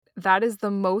that is the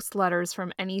most letters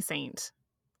from any saint,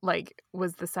 like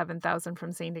was the 7,000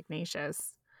 from St.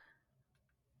 Ignatius.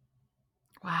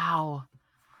 Wow.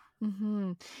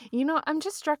 Mm-hmm. I'm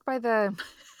just struck by the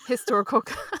historical.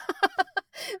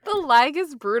 The lag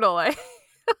is brutal. Yep.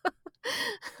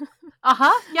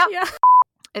 Yeah.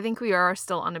 I think we are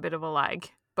still on a bit of a lag,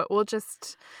 but we'll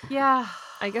just, Yeah.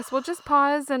 I guess we'll just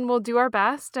pause and we'll do our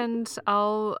best, and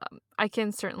I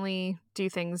can certainly do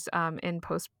things in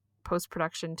post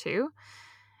production too.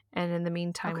 And in the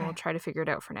meantime, Okay. we'll try to figure it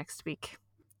out for next week.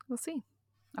 We'll see.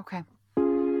 Okay.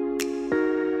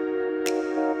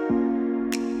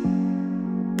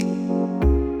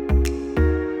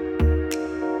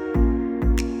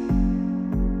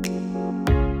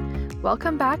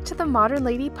 Welcome back to the Modern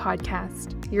Lady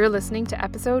Podcast. You're listening to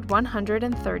episode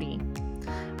 130.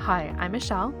 Hi, I'm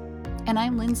Michelle. And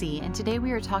I'm Lindsay, and today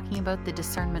we are talking about the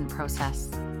discernment process.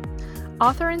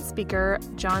 Author and speaker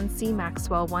John C.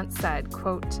 Maxwell once said,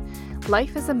 quote,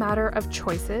 "Life is a matter of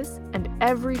choices, and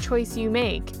every choice you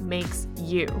make makes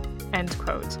you," end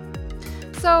quote.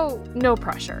 So, no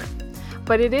pressure.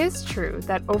 But it is true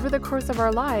that over the course of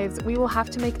our lives, we will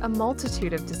have to make a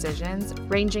multitude of decisions,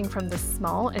 ranging from the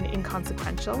small and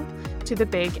inconsequential to the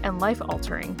big and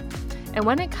life-altering. And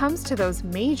when it comes to those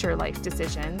major life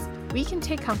decisions, we can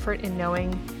take comfort in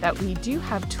knowing that we do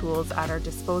have tools at our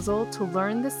disposal to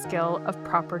learn the skill of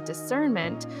proper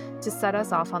discernment to set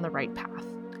us off on the right path.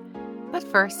 But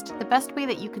first, the best way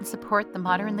that you can support the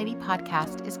Modern Lady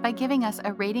Podcast is by giving us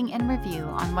a rating and review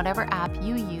on whatever app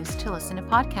you use to listen to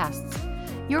podcasts.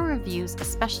 Your reviews,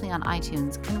 especially on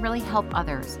iTunes, can really help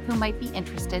others who might be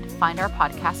interested find our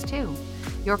podcast too.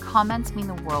 Your comments mean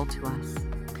the world to us.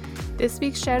 This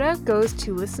week's shout out goes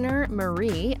to listener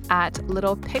Marie at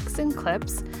Little Picks and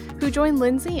Clips, who joined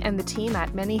Lindsay and the team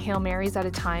at Many Hail Marys at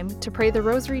a Time to pray the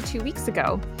rosary 2 weeks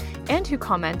ago, and who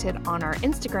commented on our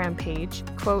Instagram page,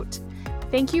 quote,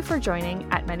 "Thank you for joining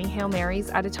at Many Hail Marys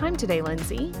at a Time today,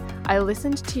 Lindsay. I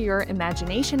listened to your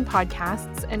imagination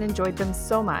podcasts and enjoyed them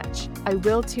so much. I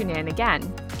will tune in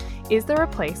again. Is there a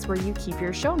place where you keep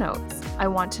your show notes? I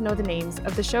want to know the names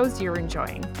of the shows you're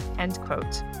enjoying," end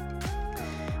quote.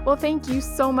 Well, thank you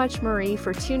so much, Marie,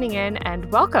 for tuning in, and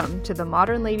welcome to the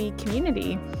Modern Lady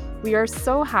community. We are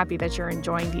so happy that you're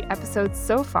enjoying the episodes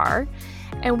so far,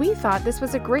 and we thought this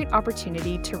was a great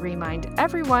opportunity to remind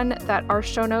everyone that our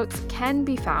show notes can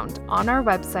be found on our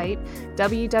website,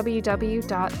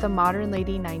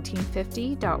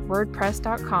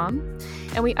 www.themodernlady1950.wordpress.com,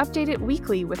 and we update it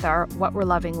weekly with our What We're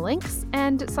Loving links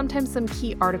and sometimes some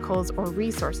key articles or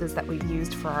resources that we've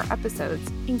used for our episodes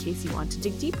in case you want to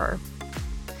dig deeper.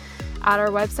 At our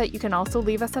website, you can also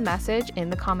leave us a message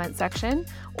in the comment section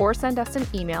or send us an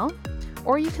email,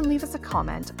 or you can leave us a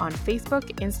comment on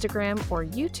Facebook, Instagram, or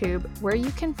YouTube, where you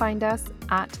can find us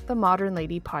at the Modern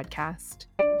Lady Podcast.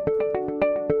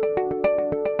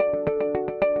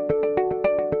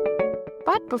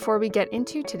 But before we get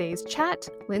into today's chat,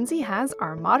 Lindsay has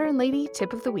our Modern Lady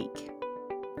tip of the week.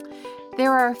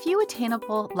 There are a few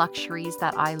attainable luxuries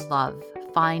that I love.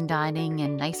 Fine dining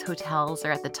and nice hotels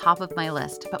are at the top of my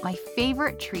list, but my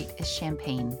favorite treat is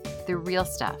champagne, the real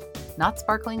stuff, not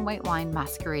sparkling white wine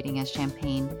masquerading as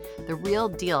champagne, the real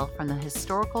deal from the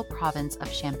historical province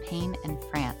of Champagne in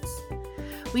France.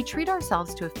 We treat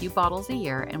ourselves to a few bottles a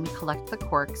year, and we collect the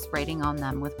corks, writing on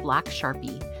them with black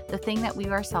Sharpie the thing that we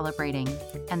are celebrating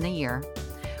and the year.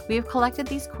 We have collected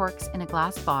these corks in a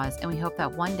glass vase, and we hope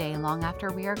that one day, long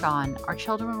after we are gone, our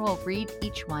children will read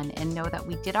each one and know that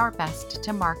we did our best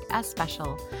to mark as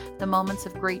special the moments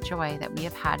of great joy that we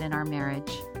have had in our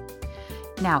marriage.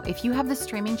 Now, if you have the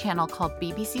streaming channel called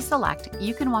BBC Select,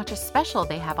 you can watch a special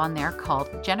they have on there called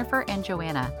Jennifer and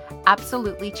Joanna,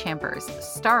 Absolutely Champers,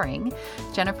 starring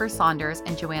Jennifer Saunders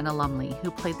and Joanna Lumley,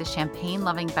 who played the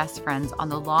champagne-loving best friends on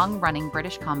the long-running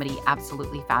British comedy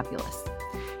Absolutely Fabulous.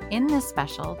 In this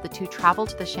special, the two travel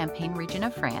to the Champagne region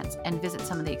of France and visit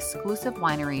some of the exclusive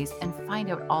wineries and find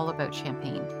out all about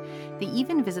champagne. They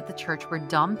even visit the church where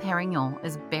Dom Pérignon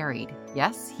is buried.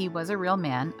 Yes, he was a real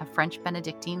man, a French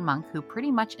Benedictine monk who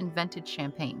pretty much invented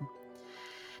champagne.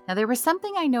 Now, there was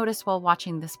something I noticed while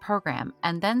watching this program,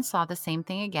 and then saw the same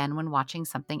thing again when watching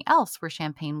something else where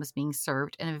champagne was being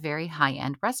served in a very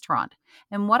high-end restaurant.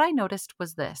 And what I noticed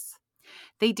was this.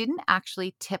 They didn't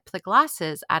actually tip the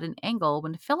glasses at an angle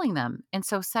when filling them, and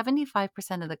so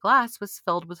 75% of the glass was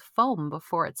filled with foam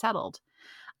before it settled.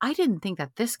 I didn't think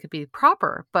that this could be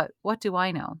proper, but what do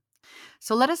I know?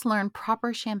 So let us learn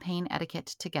proper champagne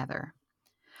etiquette together.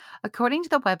 According to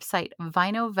the website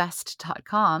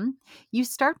vinovest.com, you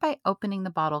start by opening the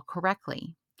bottle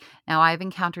correctly. Now, I've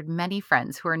encountered many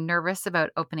friends who are nervous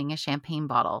about opening a champagne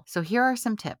bottle, so here are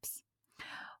some tips.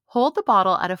 Hold the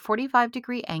bottle at a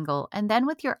 45-degree angle and then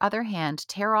with your other hand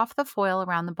tear off the foil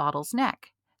around the bottle's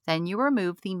neck. Then you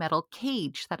remove the metal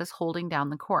cage that is holding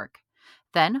down the cork.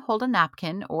 Then hold a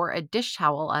napkin or a dish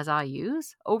towel, as I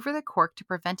use, over the cork to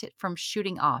prevent it from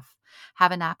shooting off.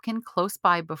 Have a napkin close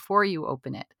by before you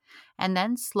open it. And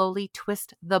then slowly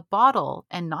twist the bottle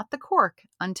and not the cork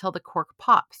until the cork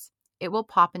pops. It will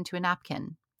pop into a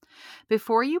napkin.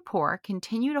 Before you pour,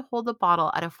 continue to hold the bottle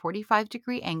at a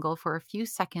 45-degree angle for a few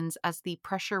seconds as the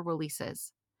pressure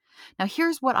releases. Now,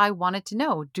 here's what I wanted to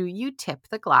know. Do you tip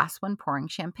the glass when pouring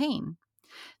champagne?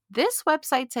 This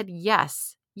website said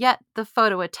yes, yet the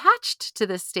photo attached to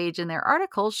this stage in their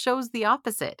article shows the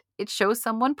opposite. It shows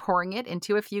someone pouring it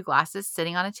into a few glasses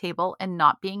sitting on a table and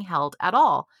not being held at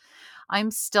all.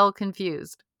 I'm still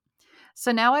confused.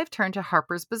 So now I've turned to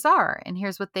Harper's Bazaar, and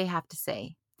here's what they have to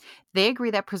say. They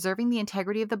agree that preserving the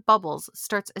integrity of the bubbles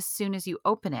starts as soon as you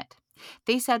open it.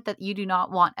 They said that you do not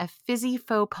want a fizzy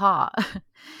faux pas.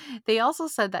 They also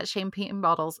said that champagne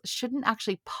bottles shouldn't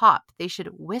actually pop, they should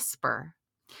whisper.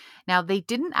 Now, they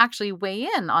didn't actually weigh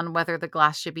in on whether the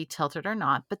glass should be tilted or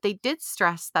not, but they did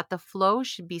stress that the flow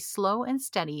should be slow and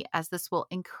steady, as this will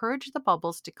encourage the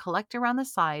bubbles to collect around the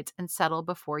sides and settle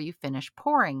before you finish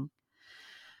pouring.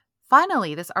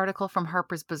 Finally, this article from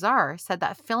Harper's Bazaar said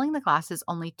that filling the glasses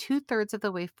only 2/3 of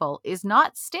the way full is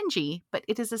not stingy, but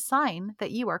it is a sign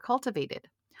that you are cultivated.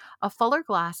 A fuller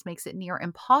glass makes it near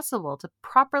impossible to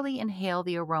properly inhale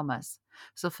the aromas.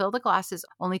 So fill the glasses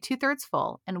only 2/3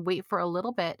 full and wait for a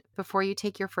little bit before you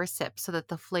take your first sip so that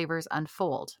the flavors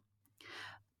unfold.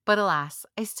 But alas,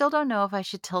 I still don't know if I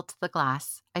should tilt the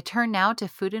glass. I turn now to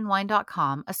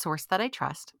foodandwine.com, a source that I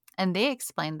trust, and they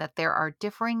explained that there are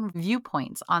differing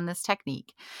viewpoints on this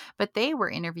technique. But they were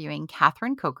interviewing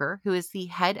Catherine Coker, who is the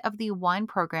head of the wine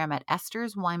program at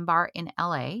Esther's Wine Bar in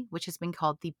LA, which has been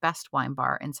called the best wine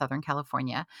bar in Southern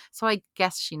California. So I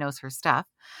guess she knows her stuff.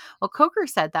 Well, Coker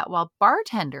said that while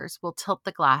bartenders will tilt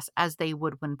the glass as they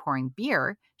would when pouring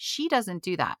beer, she doesn't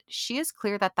do that. She is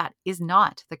clear that that is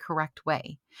not the correct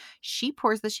way. She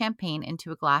pours the champagne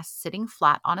into a glass sitting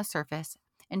flat on a surface,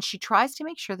 and she tries to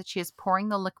make sure that she is pouring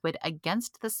the liquid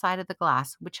against the side of the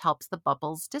glass, which helps the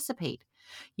bubbles dissipate.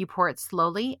 You pour it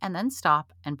slowly and then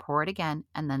stop, and pour it again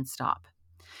and then stop.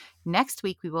 Next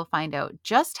week, we will find out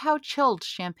just how chilled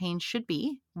champagne should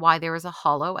be, why there is a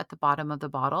hollow at the bottom of the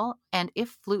bottle, and if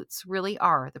flutes really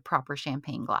are the proper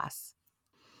champagne glass.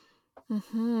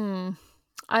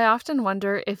 I often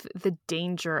wonder if the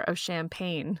danger of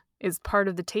champagne is part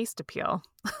of the taste appeal,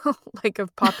 like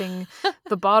of popping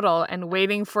the bottle and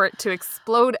waiting for it to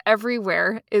explode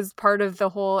everywhere is part of the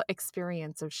whole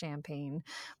experience of champagne.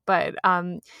 But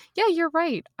yeah, you're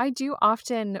right. I do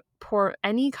often pour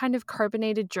any kind of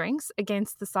carbonated drinks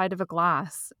against the side of a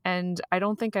glass. And I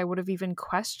don't think I would have even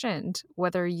questioned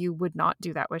whether you would not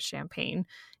do that with champagne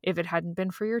if it hadn't been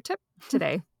for your tip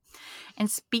today. And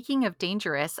speaking of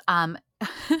dangerous,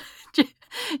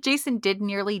 Jason did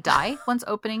nearly die once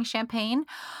opening champagne.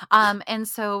 And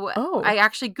so I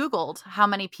actually Googled how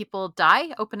many people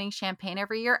die opening champagne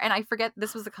every year. And I forget,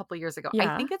 this was a couple years ago.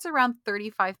 Yeah. I think it's around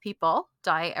 35 people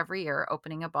die every year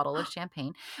opening a bottle of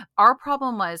champagne. Our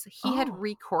problem was he had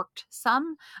recorked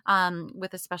some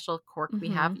with a special cork we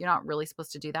have. You're not really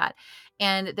supposed to do that.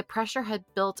 And the pressure had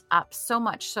built up so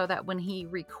much so that when he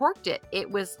recorked it, it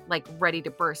was like ready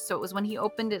to burst. So it was when he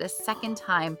opened it a second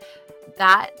time,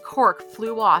 that cork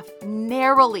flew off,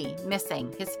 narrowly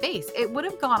missing his face. It would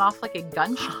have gone off like a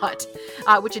gunshot,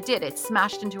 which it did. It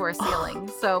smashed into our ceiling.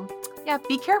 So yeah,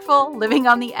 be careful living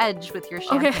on the edge with your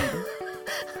champagne. Okay.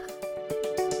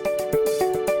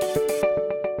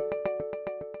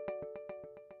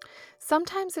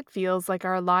 Sometimes it feels like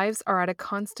our lives are at a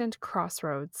constant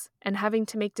crossroads, and having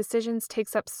to make decisions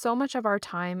takes up so much of our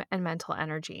time and mental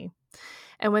energy.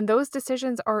 And when those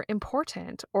decisions are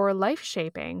important or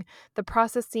life-shaping, the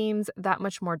process seems that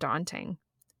much more daunting.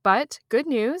 But good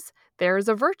news, there is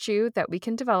a virtue that we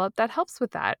can develop that helps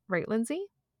with that, right, Lindsay?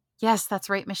 Yes, that's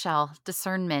right, Michelle.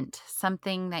 Discernment,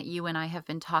 something that you and I have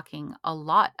been talking a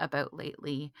lot about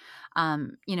lately.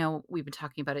 We've been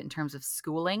talking about it in terms of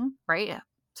schooling, right?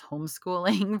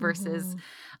 Homeschooling versus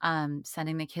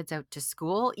sending the kids out to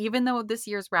school. Even though this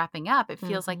year's wrapping up, it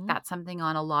feels like that's something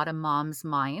on a lot of moms'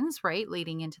 minds, right?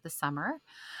 Leading into the summer.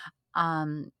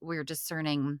 We're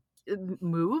discerning,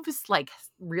 moves, like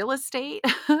real estate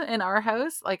in our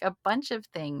house, like a bunch of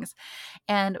things.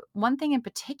 And one thing in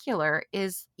particular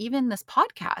is even this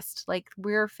podcast. Like,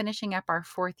 we're finishing up our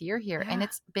 4th year here, and Yeah.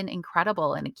 it's been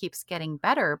incredible and it keeps getting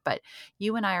better. But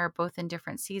you and I are both in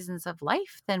different seasons of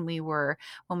life than we were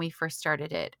when we first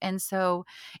started it. And so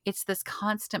it's this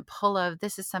constant pull of,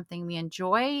 this is something we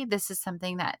enjoy. This is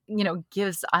something that,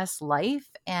 gives us life.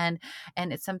 And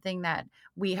it's something that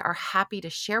we are happy to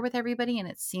share with everybody. And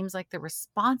it seems like the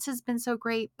response has been so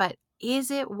great, but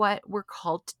is it what we're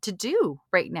called to do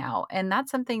right now? And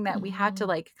that's something that we had to Mhm.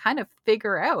 like kind of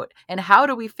figure out. And how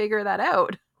do we figure that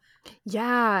out?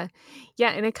 Yeah. Yeah,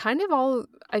 and it kind of all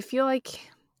I feel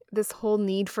like this whole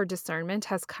need for discernment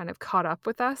has kind of caught up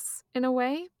with us in a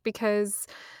way because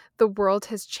the world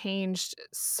has changed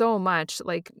so much,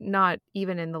 like not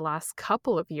even in the last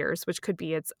couple of years, which could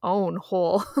be its own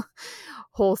whole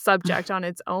whole subject on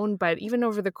its own, but even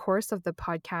over the course of the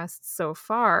podcast so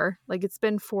far, like it's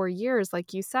been 4 years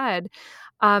like you said.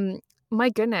 Um my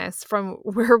goodness, from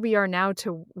where we are now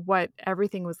to what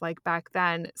everything was like back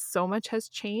then, so much has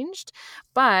changed.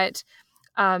 But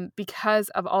because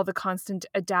of all the constant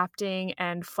adapting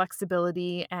and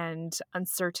flexibility and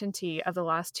uncertainty of the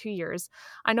last 2 years,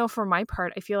 I know for my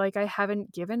part, I feel like I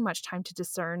haven't given much time to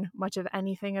discern much of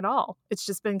anything at all. It's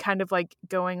just been kind of like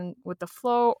going with the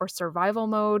flow or survival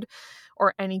mode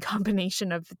or any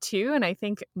combination of the two. And I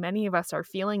think many of us are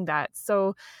feeling that.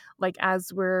 So, like,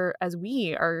 as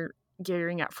we are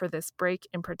gearing up for this break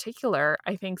in particular,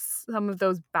 I think some of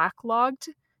those backlogged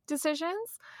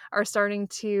decisions are starting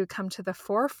to come to the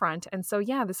forefront. And so,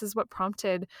 yeah, this is what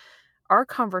prompted our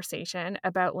conversation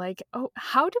about like, oh,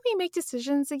 how do we make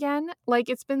decisions again? Like,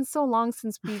 it's been so long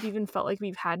since we've even felt like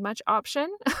we've had much option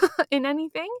in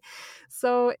anything.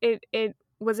 So it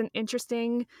was an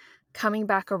interesting coming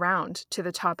back around to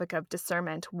the topic of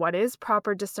discernment. What is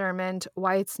proper discernment?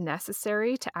 Why it's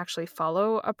necessary to actually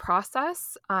follow a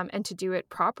process, and to do it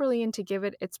properly and to give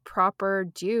it its proper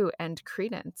due and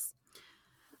credence.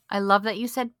 I love that you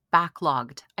said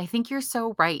backlogged. I think you're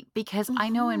so right, because I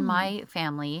know in Mhm. my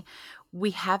family,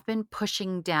 we have been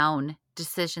pushing down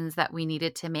decisions that we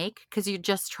needed to make because you're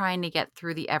just trying to get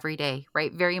through the everyday,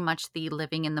 right? Very much the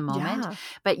living in the moment. Yeah.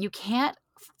 But you can't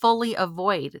fully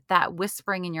avoid that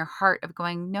whispering in your heart of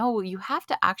going, no, you have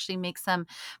to actually make some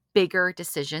bigger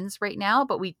decisions right now.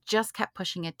 But we just kept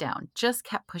pushing it down, just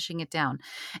kept pushing it down.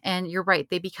 And you're right,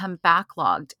 they become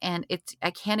backlogged and I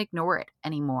can't ignore it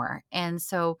anymore. And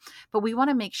so, but we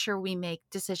want to make sure we make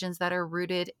decisions that are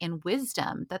rooted in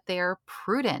wisdom, that they are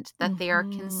prudent, that they are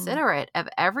Mhm. considerate of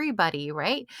everybody,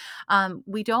 right?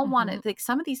 We don't want Mhm. to, like,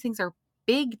 some of these things are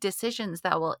big decisions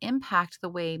that will impact the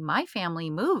way my family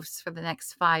moves for the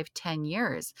next 5, 10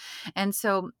 years. And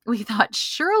so we thought,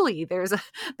 surely there's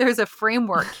a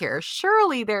framework here.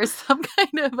 Surely there's some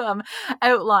kind of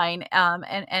outline,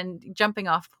 and jumping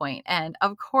off point. And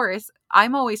of course,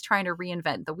 I'm always trying to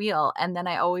reinvent the wheel. And then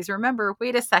I always remember,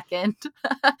 wait a second,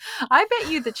 I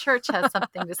bet you the church has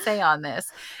something to say on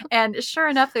this. And sure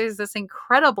enough, there's this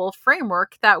incredible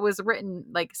framework that was written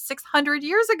like 600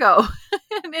 years ago.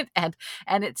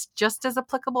 and it's just as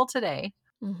applicable today.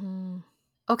 Mhm.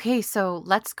 Okay, so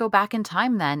let's go back in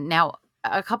time then. Now,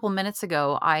 a couple minutes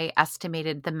ago, I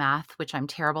estimated the math, which I'm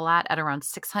terrible at around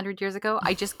 600 years ago.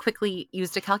 I just quickly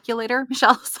used a calculator,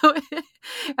 Michelle. So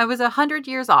I was 100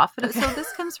 years off. Okay. So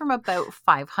this comes from about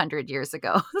 500 years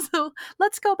ago. So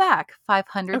let's go back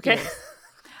 500 Okay. years.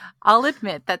 I'll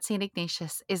admit that St.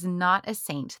 Ignatius is not a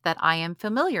saint that I am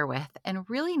familiar with and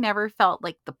really never felt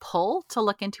like the pull to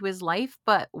look into his life,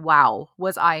 but wow,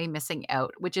 was I missing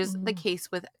out, which is the Mm.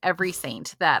 case with every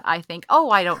saint that I think, oh,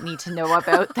 I don't need to know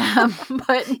about them.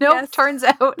 But nope, Yes. turns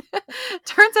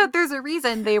out there's a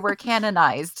reason they were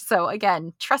canonized. So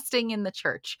again, trusting in the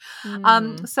church.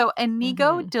 Mm. So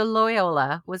Inigo Mhm. de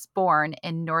Loyola was born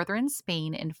in northern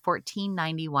Spain in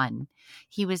 1491.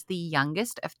 He was the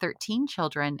youngest of 13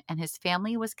 children, and his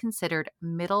family was considered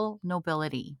middle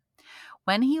nobility.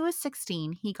 When he was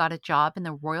 16, he got a job in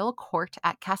the royal court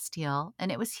at Castile,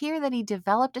 and it was here that he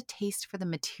developed a taste for the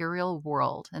material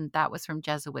world, and that was from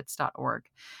Jesuits.org.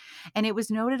 And it was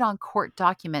noted on court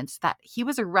documents that he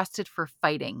was arrested for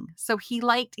fighting. So he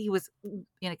was,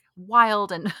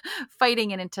 wild and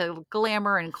fighting and into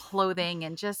glamour and clothing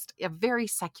and just a very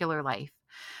secular life.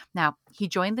 Now, he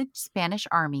joined the Spanish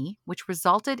army, which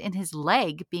resulted in his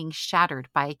leg being shattered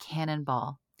by a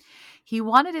cannonball. He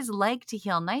wanted his leg to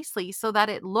heal nicely so that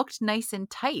it looked nice in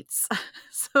tights.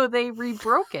 So they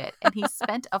rebroke it, and he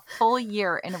spent a full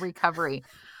year in recovery.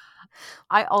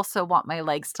 I also want my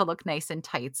legs to look nice in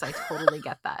tights. I totally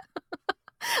get that.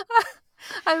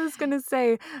 I was going to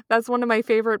say, that's one of my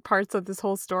favorite parts of this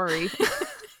whole story.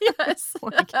 Yes.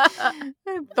 Like,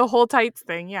 the whole tights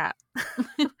thing, yeah.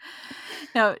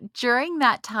 Now, during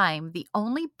that time, the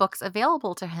only books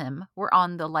available to him were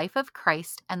on the life of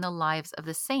Christ and the lives of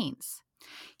the saints.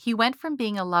 He went from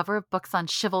being a lover of books on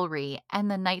chivalry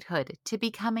and the knighthood to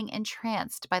becoming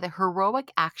entranced by the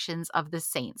heroic actions of the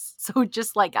saints. So,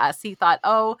 just like us, he thought,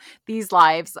 oh, these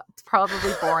lives,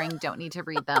 probably boring, don't need to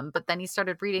read them. But then he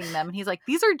started reading them and he's like,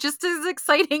 these are just as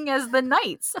exciting as the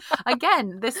knights.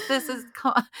 Again, this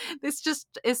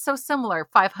just is so similar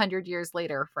 500 years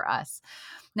later for us.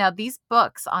 Now, these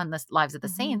books on the lives of the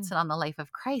saints and on the life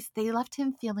of Christ, they left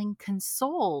him feeling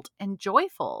consoled and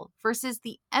joyful versus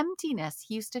the emptiness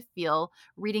he used to feel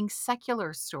reading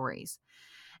secular stories.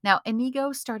 Now,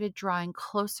 Inigo started drawing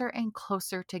closer and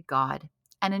closer to God.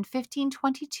 And in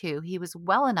 1522, he was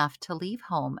well enough to leave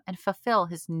home and fulfill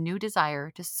his new desire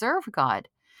to serve God.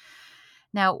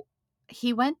 Now,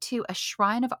 he went to a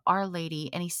shrine of Our Lady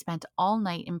and he spent all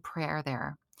night in prayer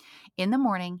there. In the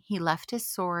morning, he left his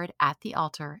sword at the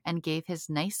altar and gave his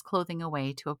nice clothing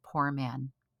away to a poor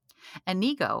man.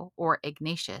 Inigo, or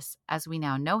Ignatius, as we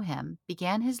now know him,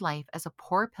 began his life as a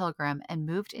poor pilgrim and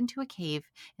moved into a cave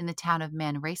in the town of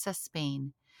Manresa,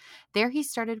 Spain. There he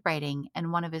started writing,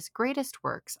 and one of his greatest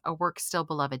works, a work still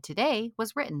beloved today,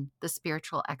 was written, the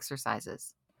Spiritual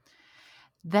Exercises.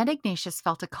 Then Ignatius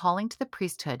felt a calling to the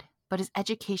priesthood, but his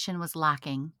education was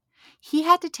lacking. He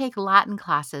had to take Latin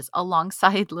classes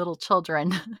alongside little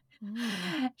children.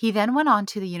 He then went on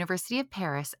to the University of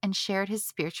Paris and shared his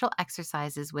spiritual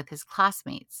exercises with his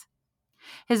classmates.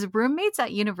 His roommates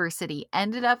at university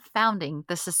ended up founding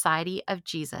the Society of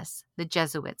Jesus, the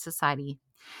Jesuit Society,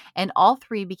 and all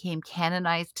three became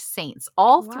canonized saints.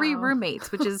 All three Wow.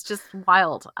 roommates, which is just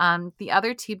wild. The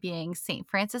other two being St.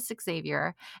 Francis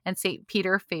Xavier and St.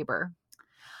 Peter Faber.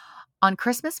 On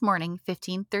Christmas morning,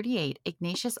 1538,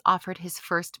 Ignatius offered his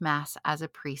first Mass as a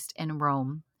priest in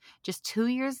Rome. Just 2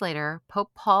 years later, Pope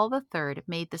Paul III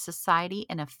made the society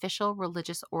an official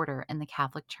religious order in the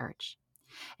Catholic Church.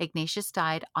 Ignatius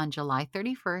died on July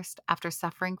 31st after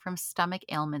suffering from stomach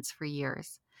ailments for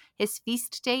years. His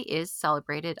feast day is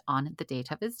celebrated on the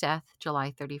date of his death,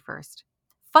 July 31st.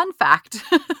 Fun fact,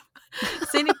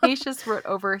 St. Ignatius wrote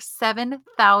over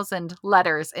 7,000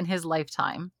 letters in his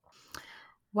lifetime.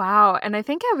 Wow. And I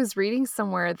think I was reading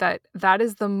somewhere that that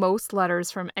is the most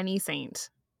letters from any saint,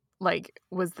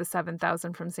 was the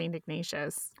 7,000 from St.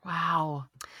 Ignatius. Wow.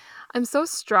 I'm so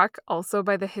struck also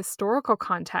by the historical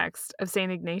context of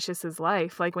St. Ignatius's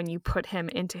life, like when you put him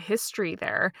into history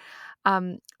there.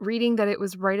 Reading that it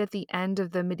was right at the end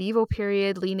of the medieval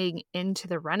period, leaning into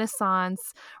the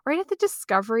Renaissance, right at the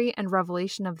discovery and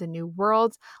revelation of the New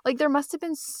World. Like there must have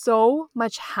been so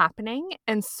much happening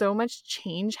and so much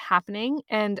change happening.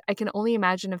 And I can only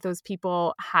imagine if those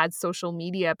people had social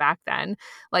media back then,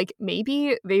 like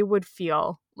maybe they would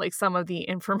feel like some of the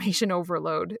information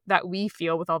overload that we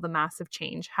feel with all the massive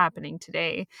change happening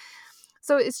today.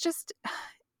 So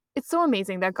it's so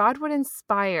amazing that God would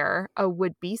inspire a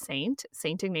would-be saint,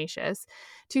 Saint Ignatius,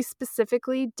 to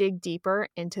specifically dig deeper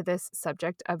into this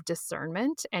subject of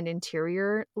discernment and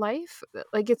interior life.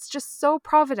 Like it's just so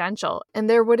providential. And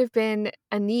there would have been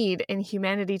a need in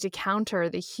humanity to counter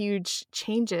the huge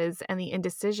changes and the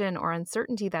indecision or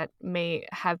uncertainty that may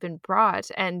have been brought.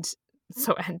 And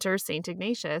so enter Saint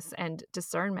Ignatius and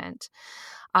discernment.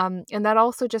 And that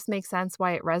also just makes sense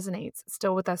why it resonates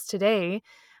still with us today.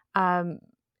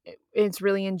 It's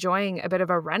really enjoying a bit of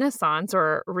a renaissance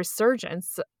or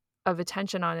resurgence of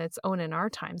attention on its own in our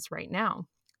times right now.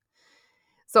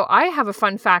 So I have a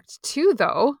fun fact too,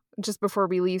 though, just before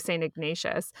we leave St.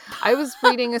 Ignatius. I was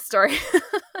reading a story.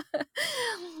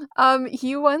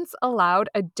 He once allowed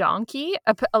a donkey,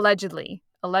 allegedly,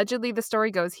 the story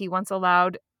goes, he once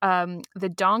allowed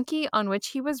the donkey on which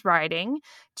he was riding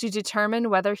to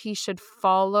determine whether he should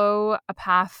follow a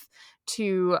path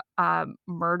to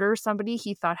murder somebody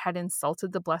he thought had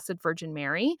insulted the Blessed Virgin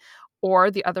Mary,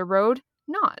 or the other road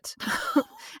not.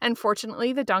 And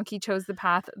fortunately, the donkey chose the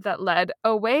path that led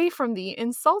away from the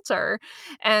insulter.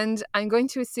 And I'm going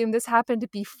to assume this happened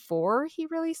before he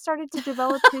really started to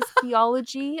develop his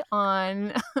theology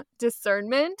on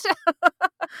discernment.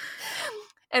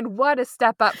 And what a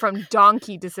step up from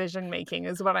donkey decision making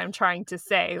is what I'm trying to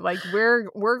say. Like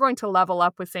we're going to level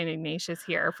up with St. Ignatius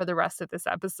here for the rest of this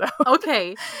episode.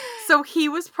 Okay. So he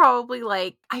was probably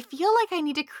like, I feel like I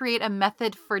need to create a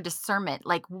method for discernment.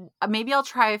 Like maybe I'll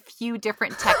try a few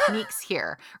different techniques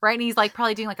here. Right. And he's like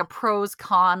probably doing like a pros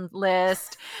con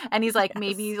list. And he's like,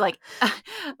 maybe Yes. like,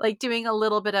 like doing a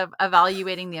little bit of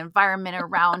evaluating the environment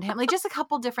around him, like just a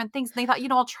couple different things. And they thought,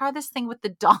 I'll try this thing with the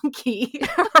donkey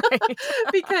Right.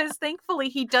 because thankfully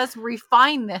he does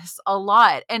refine this a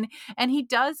lot. And he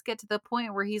does get to the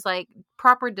point where he's like,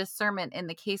 proper discernment in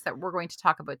the case that we're going to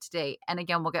talk about today, and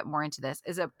again we'll get more into this,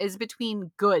 is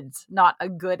between goods, not a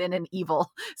good and an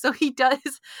evil. So he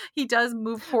does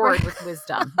move forward Right. with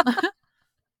wisdom.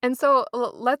 And so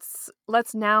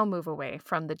let's now move away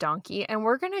from the donkey, and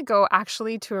we're going to go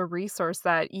actually to a resource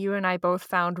that you and I both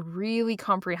found really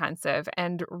comprehensive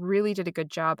and really did a good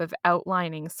job of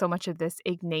outlining so much of this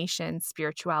Ignatian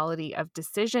spirituality of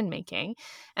decision making.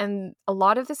 And a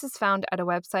lot of this is found at a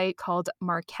website called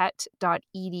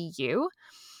marquette.edu.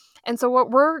 And so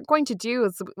what we're going to do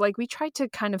is like we tried to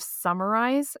kind of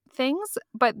summarize things,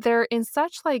 but they're in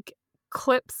such like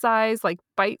clip size, like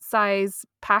bite size,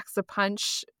 packs a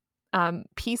punch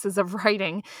pieces of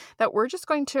writing that we're just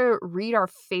going to read our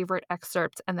favorite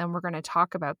excerpts and then we're going to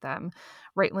talk about them.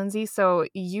 Right, Lindsay? So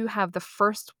you have the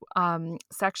first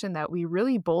section that we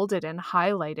really bolded and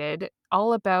highlighted,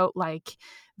 all about like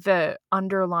the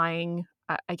underlying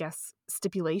I guess,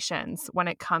 stipulations when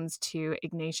it comes to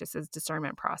Ignatius's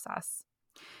discernment process.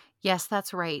 Yes,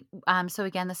 that's right. So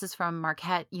again, this is from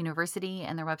Marquette University,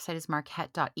 and their website is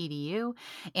marquette.edu.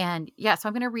 And yeah, so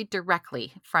I'm going to read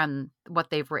directly from what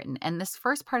they've written. And this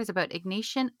first part is about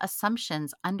Ignatian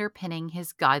assumptions underpinning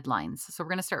his guidelines. So we're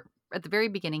going to start at the very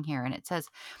beginning here, and it says,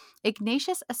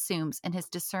 Ignatius assumes in his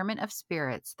discernment of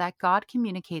spirits that God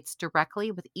communicates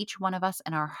directly with each one of us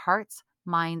in our hearts,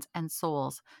 minds, and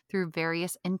souls through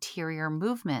various interior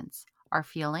movements, our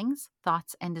feelings,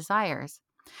 thoughts, and desires.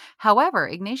 However,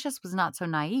 Ignatius was not so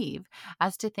naive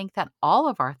as to think that all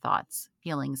of our thoughts,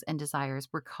 feelings, and desires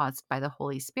were caused by the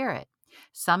Holy Spirit.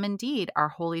 Some indeed are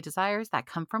holy desires that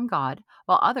come from God,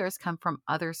 while others come from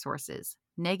other sources,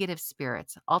 negative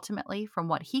spirits, ultimately from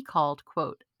what he called,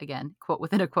 quote, again, quote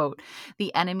within a quote,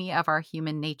 the enemy of our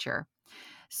human nature.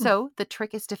 So the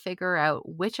trick is to figure out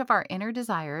which of our inner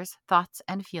desires, thoughts,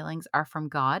 and feelings are from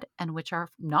God and which are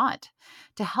not.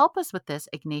 To help us with this,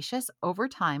 Ignatius, over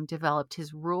time, developed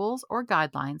his rules or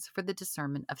guidelines for the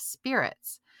discernment of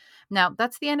spirits. Now,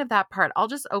 that's the end of that part. I'll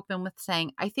just open with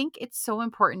saying, I think it's so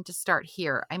important to start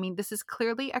here. I mean, this is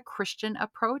clearly a Christian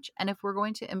approach. And if we're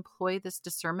going to employ this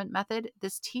discernment method,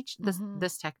 this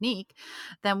technique,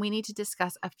 then we need to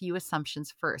discuss a few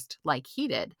assumptions first, like he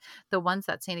did, the ones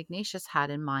that St. Ignatius had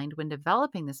in mind when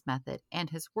developing this method, and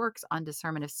his works on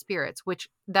discernment of spirits, which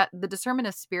that the discernment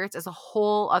of spirits is a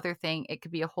whole other thing. It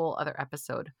could be a whole other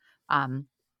episode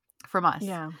from us.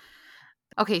 Yeah.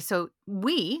 Okay, so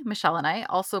we, Michelle and I,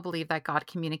 also believe that God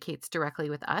communicates directly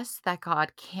with us, that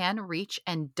God can reach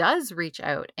and does reach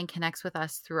out and connects with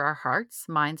us through our hearts,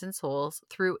 minds, and souls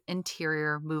through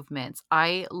interior movements.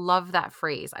 I love that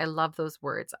phrase. I love those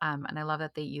words. And I love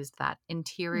that they used that,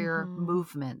 interior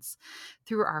movements,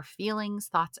 through our feelings,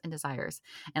 thoughts, and desires.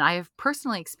 And I have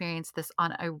personally experienced this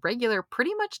on a regular,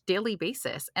 pretty much daily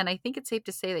basis. And I think it's safe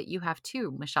to say that you have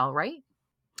too, Michelle, right?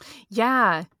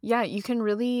 Yeah. Yeah. You can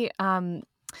really,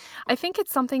 I think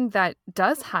it's something that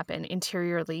does happen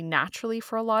interiorly naturally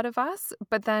for a lot of us,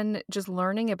 but then just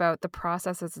learning about the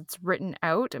process as it's written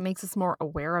out, it makes us more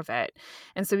aware of it.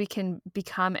 And so we can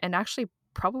become, and actually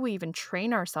probably even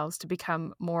train ourselves to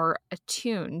become more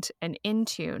attuned and in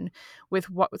tune with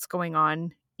what's going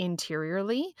on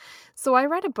interiorly. So I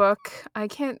read a book, I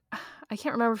can't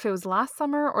remember if it was last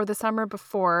summer or the summer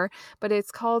before, but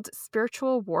it's called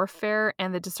Spiritual Warfare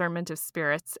and the Discernment of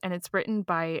Spirits, and it's written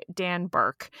by Dan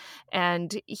Burke.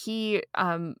 And he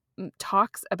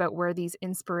talks about where these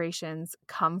inspirations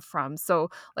come from. So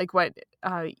like what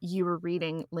you were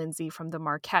reading, Lindsay, from the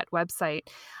Marquette website,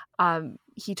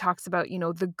 he talks about,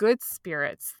 the good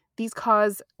spirits. These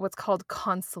cause what's called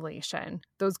consolation,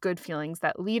 those good feelings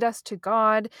that lead us to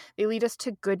God. They lead us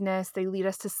to goodness. They lead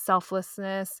us to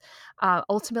selflessness,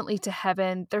 ultimately to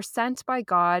heaven. They're sent by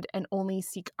God and only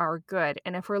seek our good.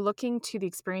 And if we're looking to the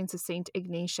experience of St.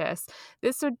 Ignatius,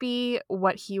 this would be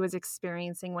what he was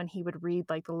experiencing when he would read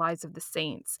like the lives of the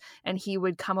saints. And he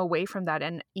would come away from that.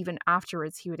 And even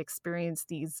afterwards, he would experience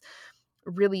these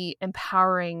really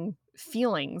empowering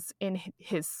feelings in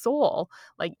his soul,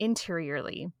 like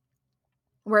interiorly.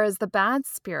 Whereas the bad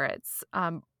spirits,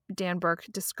 Dan Burke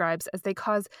describes as they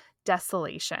cause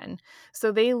desolation.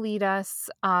 So they lead us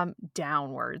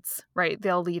downwards, right?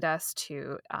 They'll lead us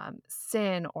to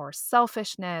sin or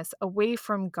selfishness, away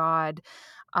from God,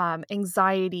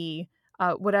 anxiety,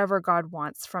 whatever God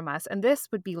wants from us. And this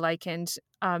would be likened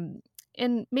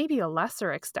in maybe a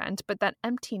lesser extent, but that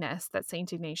emptiness that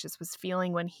St. Ignatius was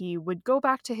feeling when he would go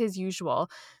back to his usual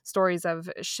stories of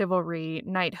chivalry,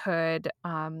 knighthood.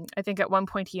 I think at one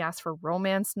point he asked for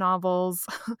romance novels,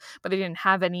 but they didn't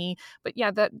have any. But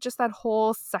yeah, that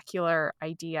whole secular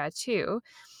idea too.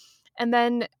 And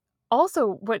then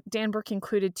also what Dan Burke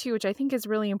included too, which I think is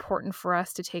really important for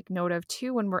us to take note of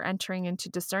too when we're entering into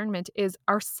discernment, is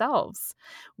ourselves.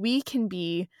 We can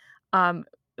be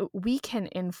we can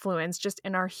influence just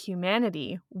in our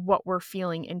humanity what we're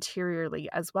feeling interiorly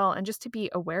as well, and just to be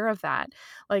aware of that.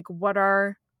 Like, what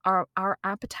are our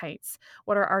appetites?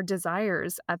 What are our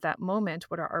desires at that moment?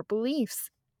 What are our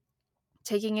beliefs?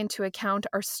 Taking into account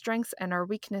our strengths and our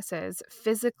weaknesses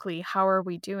physically, how are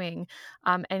we doing?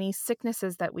 Any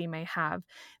sicknesses that we may have.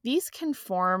 These can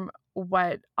form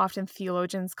what often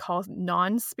theologians call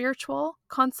non-spiritual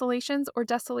consolations or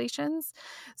desolations.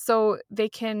 So they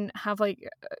can have like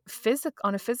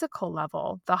on a physical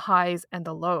level, the highs and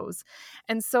the lows.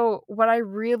 And so what I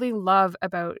really love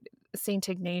about St.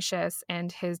 Ignatius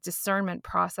and his discernment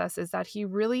process is that he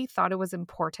really thought it was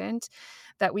important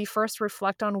that we first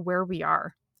reflect on where we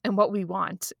are and what we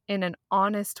want in an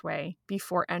honest way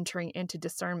before entering into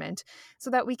discernment, so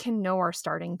that we can know our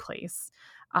starting place.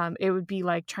 It would be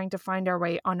like trying to find our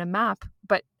way on a map,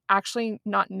 but actually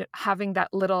not having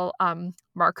that little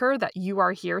marker, that "you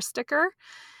are here" sticker,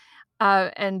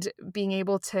 and being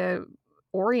able to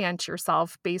orient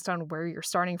yourself based on where you're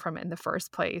starting from in the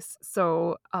first place.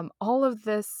 So all of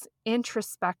this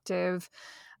introspective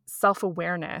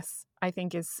self-awareness, I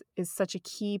think, is such a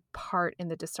key part in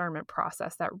the discernment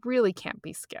process that really can't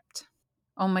be skipped.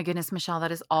 Oh my goodness, Michelle,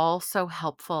 that is all so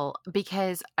helpful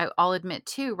because I'll admit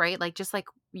too, right? Like just like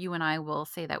you and I will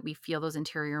say that we feel those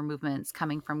interior movements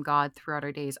coming from God throughout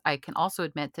our days, I can also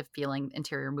admit to feeling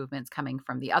interior movements coming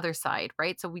from the other side,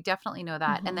 right? So we definitely know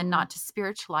that. And then Mhm. not to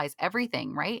spiritualize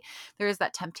everything, right? There is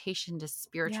that temptation to Yeah.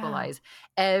 spiritualize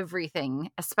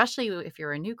everything, especially if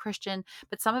you're a new Christian,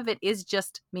 but some of it is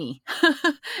just me.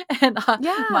 And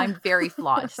Yeah. I'm very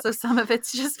flawed. So some of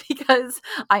it's just because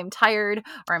I'm tired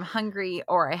or I'm hungry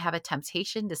or I have a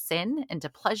temptation to sin and to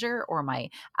pleasure, or my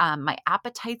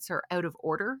appetites are out of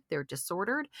order, they're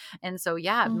disordered. And so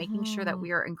yeah, making sure that Mhm.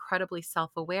 we are incredibly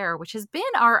self-aware, which has been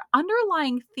our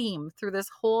underlying theme through this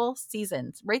whole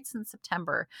season, right since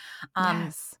September. Um,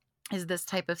 Yes. is this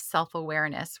type of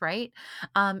self-awareness, right?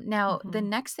 Now, the Mhm.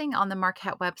 next thing on the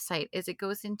Marquette website is it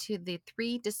goes into the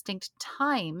 3 distinct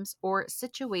times or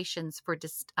situations for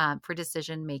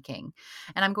decision making,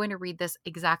 and I'm going to read this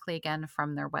exactly again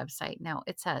from their website. Now,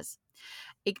 it says,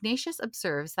 Ignatius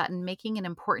observes that in making an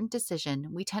important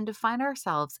decision, we tend to find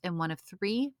ourselves in one of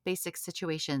 3 basic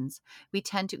situations. We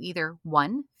tend to either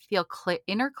 1, feel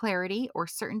inner clarity or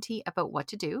certainty about what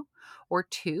to do, or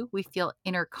 2, we feel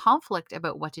inner conflict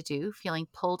about what to do, feeling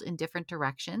pulled in different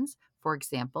directions. For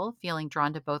example, feeling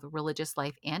drawn to both religious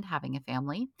life and having a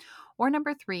family. Or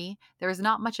number 3, there is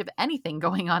not much of anything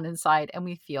going on inside and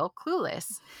we feel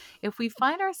clueless. If we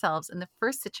find ourselves in the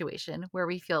first situation where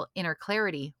we feel inner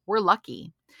clarity, we're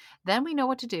lucky. Then we know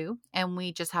what to do and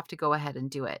we just have to go ahead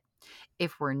and do it.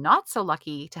 If we're not so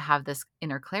lucky to have this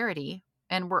inner clarity,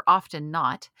 and we're often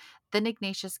not, then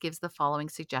Ignatius gives the following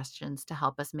suggestions to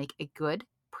help us make a good,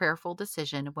 prayerful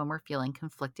decision when we're feeling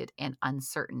conflicted and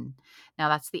uncertain. Now,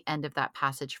 that's the end of that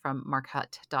passage from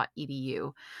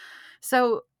marquette.edu.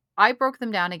 So I broke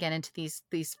them down again into these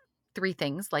 3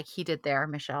 things like he did there,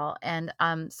 Michelle. And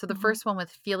so the Mhm. first one with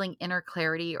feeling inner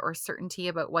clarity or certainty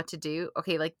about what to do.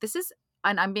 Okay, like this is,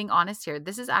 and I'm being honest here,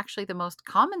 this is actually the most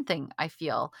common thing I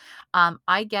feel.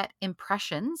 I get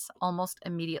impressions almost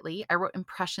immediately. I wrote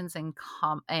impressions in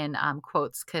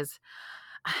quotes because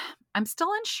I'm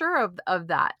still unsure of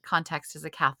that context as a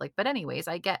Catholic. But anyways,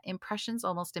 I get impressions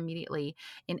almost immediately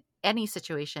in any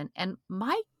situation. And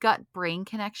my gut brain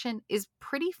connection is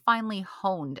pretty finely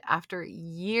honed after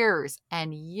years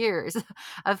and years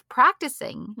of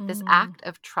practicing this Mhm. act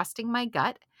of trusting my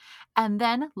gut and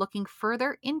then looking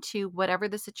further into whatever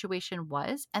the situation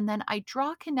was. And then I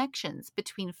draw connections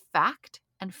between fact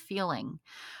and feeling.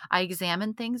 I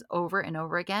examine things over and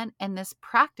over again. And this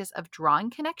practice of drawing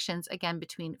connections again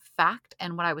between fact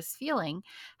and what I was feeling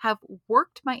have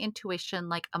worked my intuition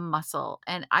like a muscle.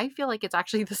 And I feel like it's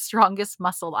actually the strongest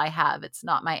muscle I have. It's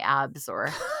not my abs or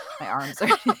my arms or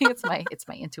anything. It's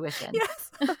my intuition.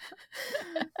 Yes.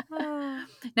 Ah.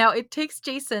 Now, it takes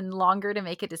Jason longer to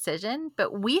make a decision,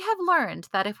 but we have learned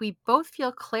that if we both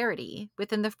feel clarity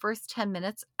within the first 10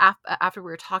 minutes after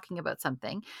we were talking about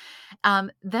something,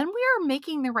 then we are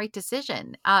making the right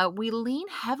decision. We lean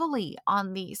heavily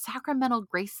on the sacramental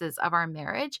graces of our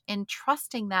marriage and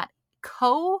trusting that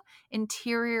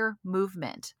co-interior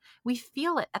movement. We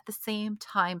feel it at the same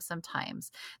time sometimes.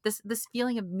 This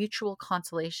feeling of mutual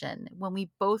consolation when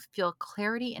we both feel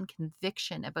clarity and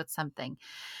conviction about something.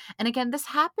 And again, this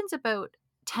happens about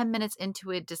 10 minutes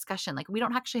into a discussion. Like we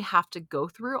don't actually have to go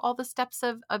through all the steps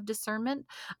of discernment.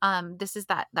 This is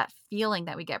that feeling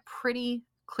that we get pretty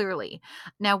clearly.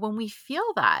 Now, when we feel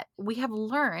that, we have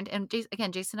learned, and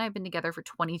again, Jason and I have been together for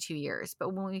 22 years,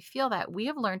 but when we feel that, we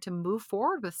have learned to move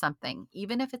forward with something,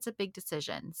 even if it's a big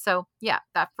decision. So yeah,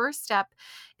 that first step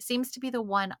seems to be the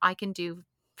one I can do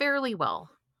fairly well.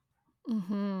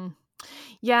 Mm-hmm.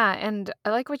 Yeah, and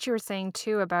I like what you were saying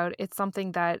too about it's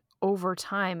something that over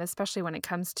time, especially when it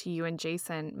comes to you and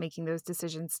Jason making those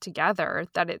decisions together,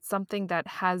 that it's something that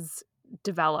has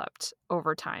developed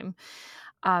over time.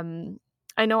 Um,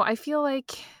 I know I feel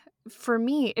like for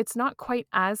me, it's not quite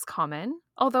as common,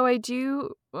 although I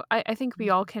think we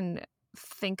all can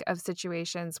think of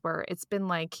situations where it's been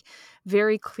like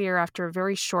very clear after a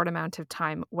very short amount of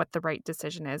time what the right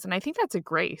decision is. And I think that's a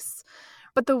grace.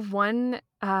 But the one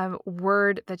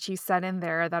word that you said in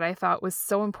there that I thought was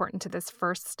so important to this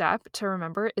first step to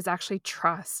remember is actually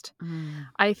trust. Mm.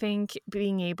 I think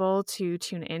being able to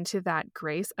tune into that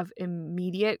grace of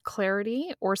immediate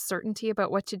clarity or certainty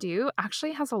about what to do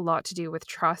actually has a lot to do with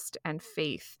trust and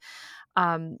faith.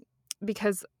 Um,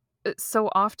 because so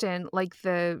often, like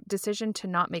the decision to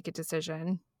not make a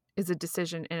decision is a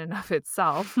decision in and of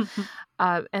itself.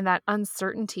 And that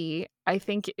uncertainty, I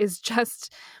think, is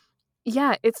just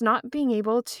yeah, it's not being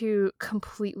able to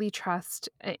completely trust,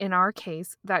 in our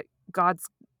case, that God's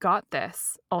got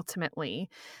this ultimately.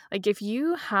 Like, if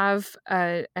you have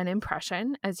an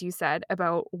impression, as you said,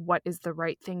 about what is the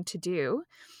right thing to do,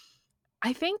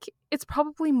 I think it's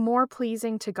probably more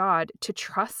pleasing to God to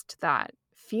trust that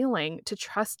feeling, to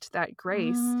trust that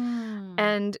grace, Mm.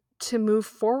 and to move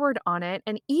forward on it.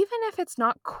 And even if it's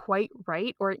not quite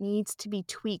right or it needs to be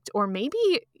tweaked, or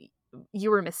maybe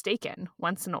you were mistaken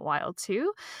once in a while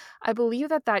too, I believe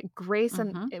that that grace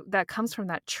and Mhm. that comes from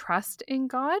that trust in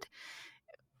God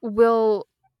will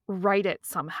right it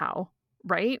somehow,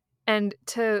 right? And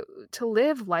to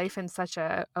live life in such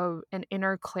an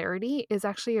inner clarity is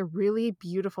actually a really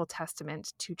beautiful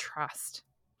testament to trust.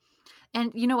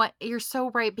 And you know what? You're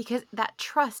so right because that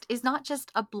trust is not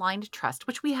just a blind trust,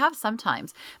 which we have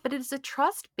sometimes, but it is a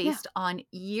trust Yeah. based on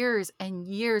years and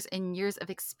years and years of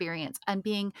experience and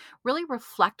being really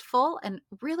reflectful and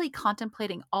really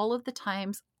contemplating all of the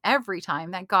times, every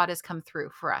time that God has come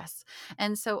through for us.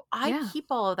 And so I Yeah. keep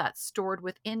all of that stored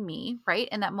within me, right?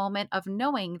 In that moment of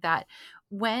knowing that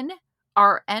when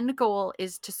our end goal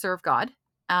is to serve God,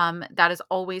 that is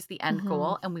always the end Mhm.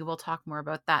 goal. And we will talk more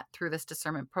about that through this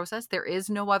discernment process. There is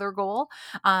no other goal.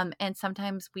 And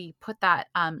sometimes we put that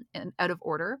out of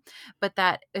order. But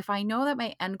that if I know that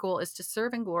my end goal is to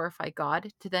serve and glorify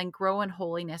God, to then grow in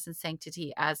holiness and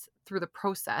sanctity as through the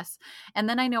process. And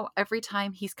then I know every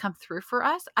time he's come through for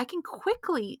us, I can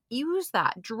quickly use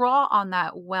that, draw on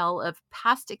that well of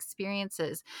past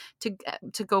experiences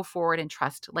to go forward and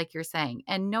trust, like you're saying.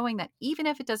 And knowing that even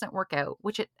if it doesn't work out,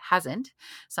 which it hasn't,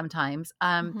 sometimes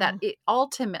that Mhm. it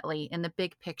ultimately in the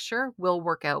big picture will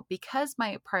work out because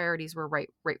my priorities were right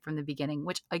from the beginning,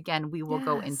 which again we will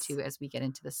go Yes. into as we get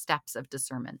into the steps of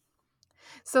discernment.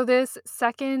 So this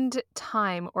second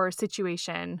time or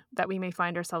situation that we may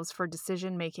find ourselves for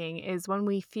decision making is when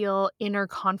we feel inner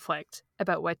conflict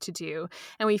about what to do,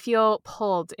 and we feel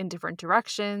pulled in different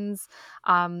directions.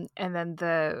 And then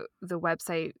the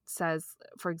website says,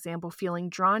 for example, feeling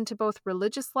drawn to both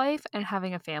religious life and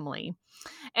having a family.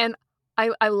 And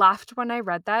I laughed when I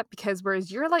read that because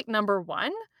whereas you're like number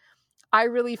one, I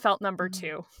really felt number Mm.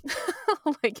 two.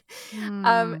 Like,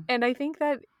 Mm. and I think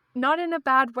that not in a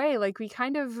bad way. Like we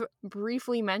kind of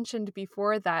briefly mentioned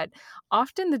before that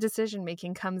often the decision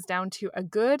making comes down to a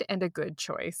good and a good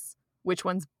choice. Which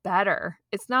one's better?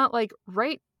 It's not like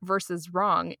right versus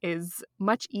wrong is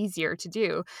much easier to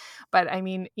do. But I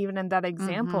mean, even in that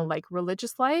example, Mhm. like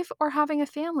religious life or having a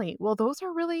family, well, those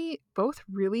are really both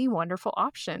really wonderful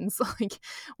options. Like,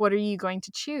 what are you going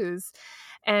to choose?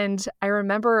 And I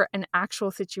remember an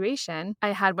actual situation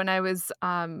I had when I was,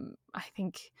 I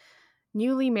think,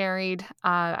 newly married.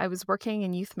 I was working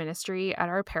in youth ministry at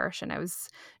our parish, and I was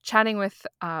chatting with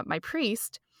my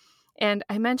priest. And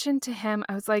I mentioned to him,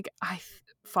 I was like,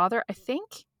 Father, I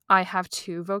think I have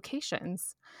two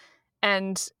vocations.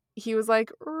 And he was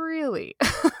like, really?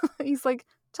 He's like,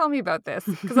 tell me about this,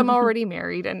 because I'm already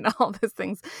married and all these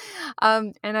things.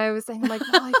 And I was saying, I'm like,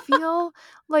 well, I feel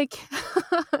like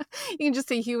you can just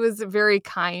see he was very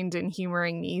kind and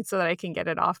humoring me so that I can get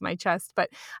it off my chest. But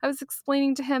I was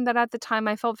explaining to him that at the time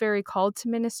I felt very called to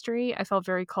ministry. I felt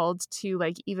very called to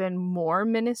like even more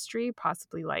ministry,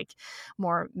 possibly like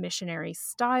more missionary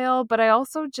style. But I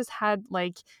also just had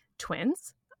like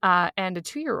twins and a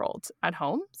 2-year-old at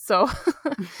home. So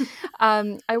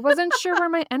I wasn't sure where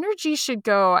my energy should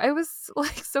go. I was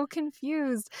like so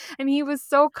confused. And he was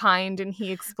so kind and he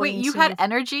Wait, explained you to me. had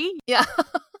energy? Yeah.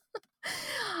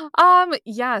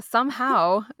 Yeah,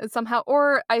 somehow.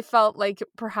 Or I felt like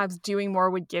perhaps doing more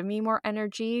would give me more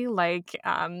energy. Like,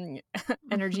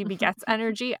 energy begets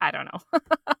energy. I don't know.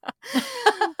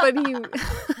 But he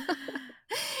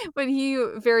but he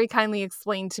very kindly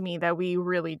explained to me that we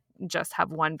really just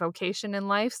have one vocation in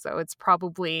life, so it's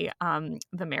probably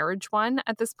the marriage one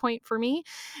at this point for me,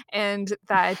 and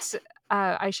that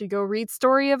I should go read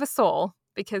Story of a Soul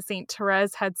because Saint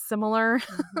Therese had similar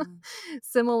Mhm.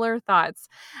 similar thoughts.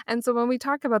 And so when we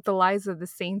talk about the lives of the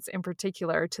saints in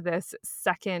particular to this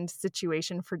second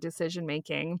situation for decision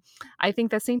making, I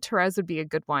think that Saint Therese would be a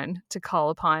good one to call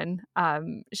upon.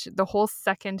 The whole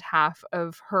second half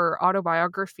of her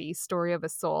autobiography, Story of a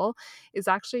Soul, is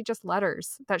actually just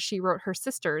letters that she wrote her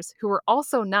sisters who were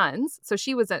also nuns. So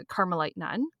she was a Carmelite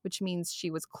nun, which means she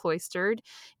was cloistered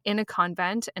in a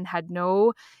convent and had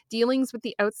no dealings with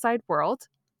the outside world.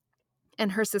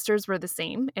 And her sisters were the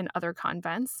same in other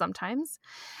convents sometimes.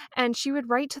 And she would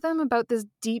write to them about this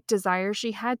deep desire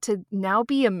she had to now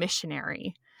be a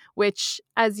missionary, which,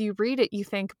 as you read it, you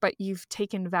think, but you've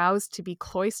taken vows to be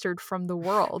cloistered from the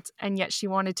world. And yet she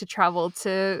wanted to travel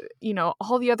to,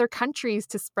 all the other countries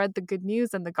to spread the good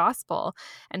news and the gospel.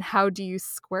 And how do you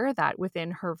square that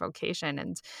within her vocation?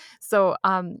 And so,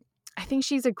 I think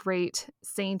she's a great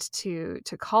saint to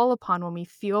call upon when we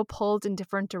feel pulled in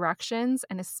different directions,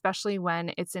 and especially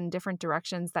when it's in different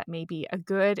directions that may be a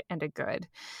good and a good,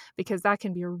 because that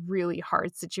can be a really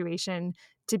hard situation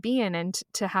to be in and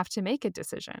to have to make a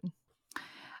decision.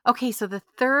 Okay, so the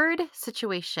third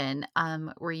situation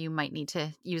where you might need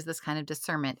to use this kind of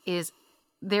discernment is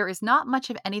there is not much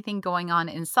of anything going on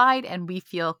inside and we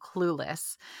feel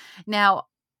clueless. Now,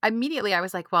 immediately I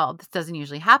was like, well, this doesn't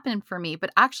usually happen for me,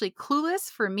 but actually clueless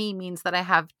for me means that I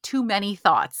have too many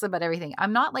thoughts about everything.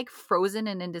 I'm not like frozen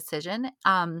in indecision.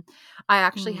 I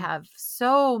actually Mm. have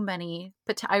so many,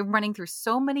 but I'm running through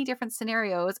so many different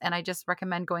scenarios, and I just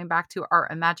recommend going back to our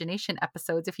imagination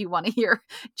episodes if you want to hear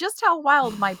just how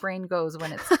wild my brain goes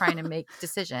when it's trying to make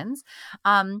decisions.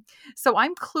 Um, so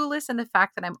I'm clueless in the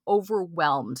fact that I'm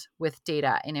overwhelmed with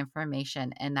data and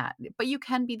information and that, but you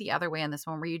can be the other way on this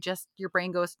one where your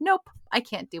brain goes, nope, I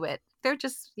can't do it. They're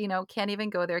just, can't even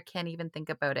go there, can't even think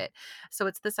about it. So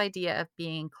it's this idea of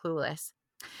being clueless.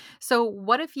 So,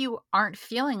 what if you aren't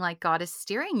feeling like God is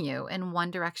steering you in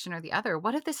one direction or the other?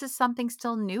 What if this is something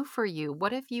still new for you?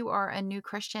 What if you are a new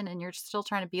Christian and you're still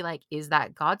trying to be like, is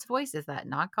that God's voice? Is that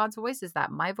not God's voice? Is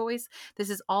that my voice? This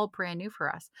is all brand new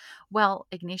for us. Well,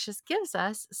 Ignatius gives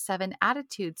us 7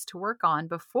 attitudes to work on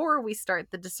before we start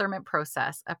the discernment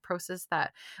process, a process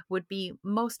that would be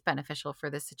most beneficial for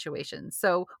this situation.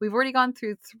 So, we've already gone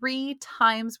through 3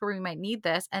 times where we might need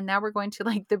this, and now we're going to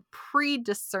like the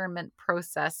pre-discernment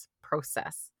process.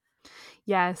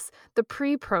 Yes, the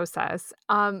pre-process.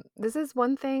 This is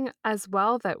one thing as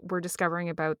well that we're discovering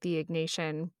about the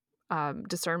Ignatian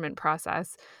discernment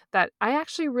process that I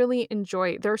actually really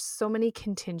enjoy. There's so many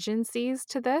contingencies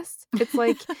to this. It's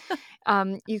like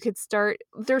you could start.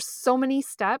 There's so many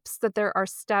steps that there are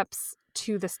steps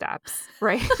to the steps,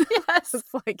 right? Yes.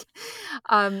 It's like,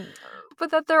 um, but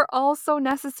that they're all so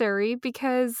necessary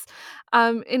because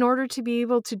in order to be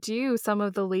able to do some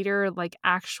of the later, like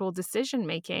actual decision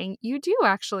making, you do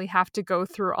actually have to go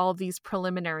through all these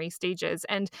preliminary stages.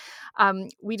 And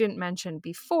we didn't mention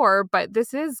before, but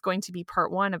this is going to be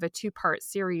part 1 of a 2-part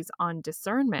series on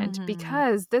discernment, Mhm.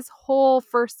 because this whole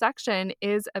first section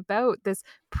is about this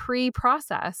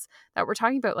pre-process that we're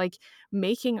talking about, like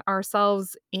making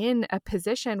ourselves in a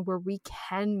position where we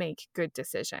can make good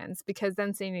decisions, because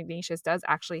then St. Ignatius does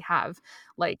actually have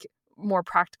like more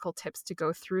practical tips to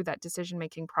go through that decision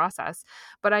making process.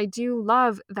 But I do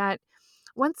love that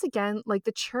once again, like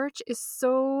the church is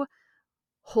so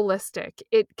holistic.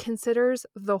 It considers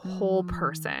the whole Mm.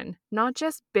 person, not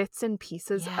just bits and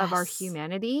pieces of our Yes.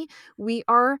 humanity. We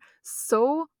are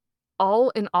so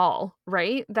all in all,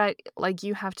 right? That like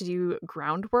you have to do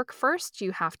groundwork first.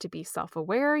 You have to be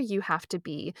self-aware. You have to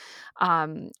be,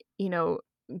 um, you know,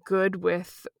 good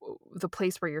with the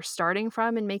place where you're starting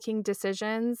from and making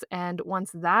decisions. And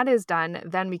once that is done,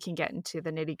 then we can get into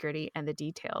the nitty-gritty and the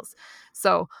details.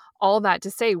 So all that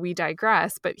to say, we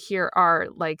digress, but here are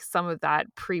like some of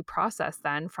that pre-process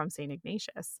then from St.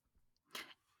 Ignatius.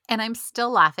 And I'm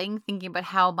still laughing thinking about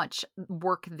how much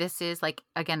work this is. Like,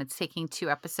 again, it's taking 2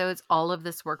 episodes, all of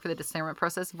this work for the discernment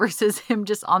process versus him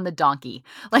just on the donkey.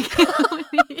 Like,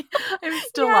 I'm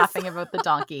still Yes. laughing about the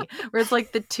donkey, where it's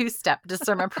like the 2-step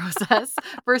discernment process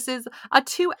versus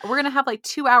we're going to have like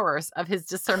 2 hours of his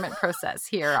discernment process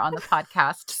here on the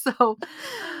podcast. So,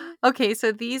 okay,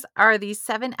 so these are the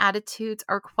 7 attitudes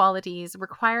or qualities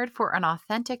required for an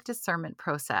authentic discernment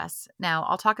process. Now,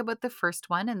 I'll talk about the first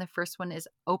one, and the first one is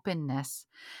openness.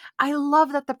 I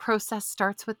love that the process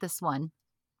starts with this one.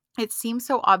 It seems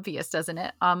so obvious, doesn't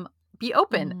it? Be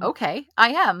open. Mhm. Okay, I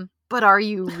am. But are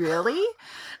you really?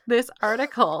 This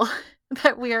article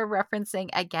that we are referencing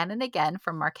again and again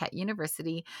from Marquette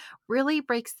University really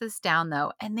breaks this down,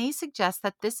 though, and they suggest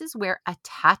that this is where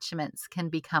attachments can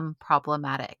become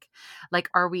problematic. Like,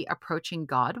 are we approaching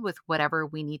God with whatever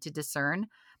we need to discern,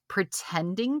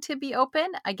 pretending to be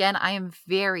open? Again, I am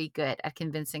very good at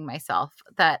convincing myself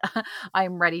that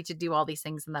I'm ready to do all these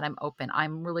things and that I'm open.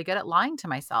 I'm really good at lying to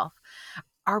myself.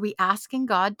 Are we asking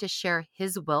God to share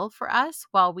his will for us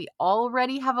while we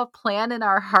already have a plan in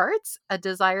our hearts, a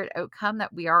desired outcome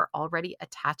that we are already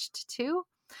attached to?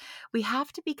 We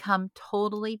have to become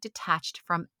totally detached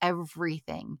from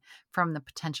everything, from the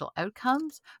potential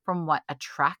outcomes, from what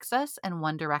attracts us in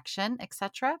one direction,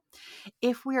 etc.,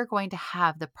 if we are going to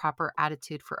have the proper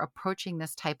attitude for approaching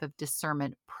this type of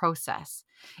discernment process.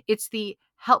 It's the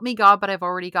help me, God, but I've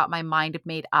already got my mind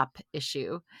made up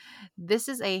issue. This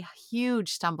is a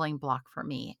huge stumbling block for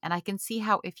me. And I can see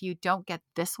how if you don't get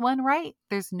this one right,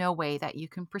 there's no way that you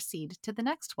can proceed to the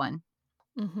next one.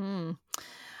 Mhm.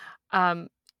 Um,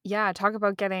 yeah, talk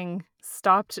about getting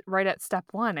stopped right at step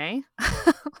 1, eh?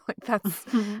 Like, that's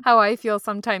how I feel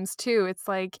sometimes too. It's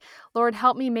like, Lord,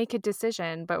 help me make a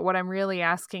decision. But what I'm really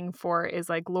asking for is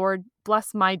like, Lord,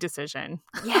 bless my decision.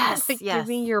 Yes, Like, give yes.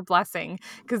 me your blessing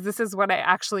because this is what I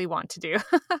actually want to do.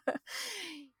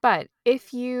 But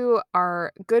if you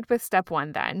are good with step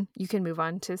 1, then you can move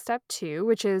on to step 2,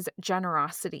 which is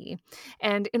generosity.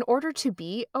 And in order to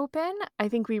be open, I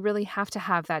think we really have to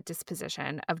have that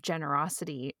disposition of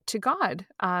generosity to God,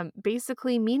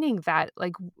 basically meaning that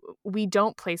like we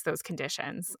don't place those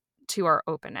conditions to our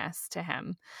openness to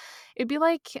Him. It'd be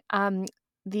like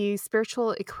the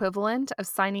spiritual equivalent of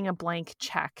signing a blank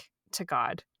check to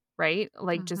God, right?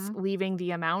 Like just Hmm. leaving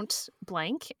the amount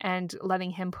blank and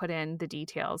letting Him put in the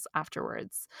details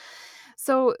afterwards.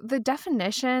 So, the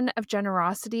definition of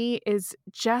generosity is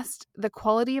just the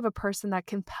quality of a person that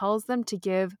compels them to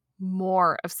give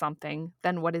more of something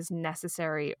than what is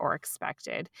necessary or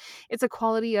expected. It's a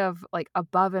quality of like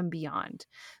above and beyond.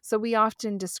 So, we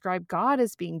often describe God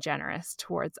as being generous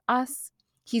towards us.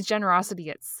 He's generosity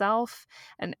itself,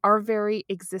 and our very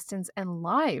existence and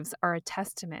lives are a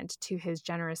testament to his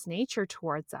generous nature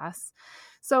towards us.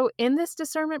 So, in this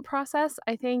discernment process,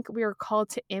 I think we are called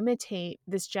to imitate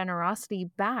this generosity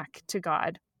back to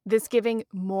God, this giving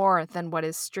more than what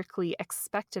is strictly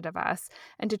expected of us,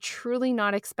 and to truly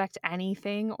not expect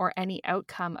anything or any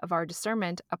outcome of our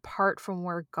discernment apart from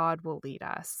where God will lead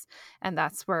us. And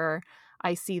that's where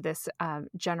I see this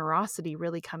generosity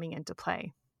really coming into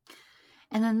play.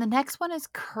 And then the next one is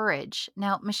courage.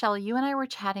 Now, Michelle, you and I were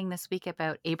chatting this week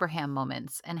about Abraham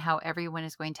moments and how everyone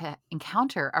is going to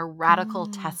encounter a radical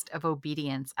Mm. test of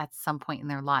obedience at some point in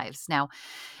their lives. Now,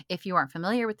 if you aren't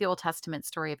familiar with the Old Testament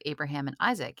story of Abraham and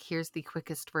Isaac, here's the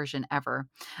quickest version ever.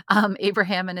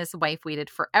 Abraham and his wife waited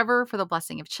forever for the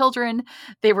blessing of children.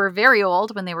 They were very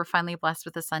old when they were finally blessed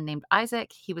with a son named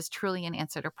Isaac. He was truly an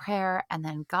answer to prayer. And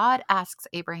then God asks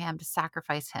Abraham to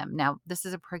sacrifice him. Now, this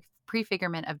is a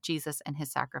prefigurement of Jesus and his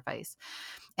sacrifice.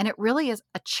 And it really is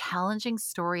a challenging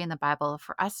story in the Bible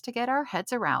for us to get our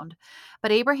heads around.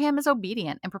 But Abraham is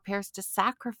obedient and prepares to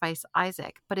sacrifice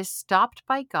Isaac, but is stopped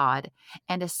by God,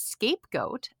 and a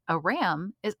scapegoat, a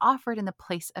ram, is offered in the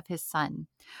place of his son.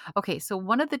 Okay, so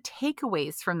one of the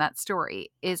takeaways from that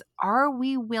story is, are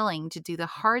we willing to do the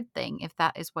hard thing if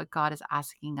that is what God is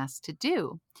asking us to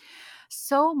do?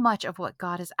 So much of what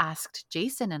God has asked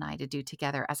Jason and I to do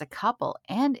together as a couple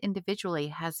and individually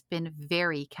has been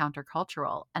very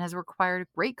countercultural and has required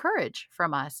great courage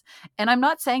from us. And I'm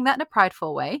not saying that in a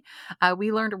prideful way.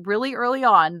 We learned really early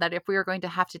on that if we were going to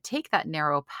have to take that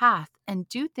narrow path and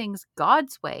do things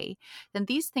God's way, then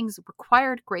these things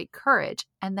required great courage.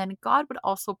 And then God would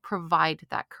also provide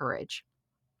that courage.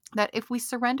 that if we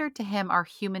surrendered to him our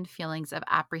human feelings of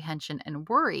apprehension and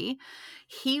worry,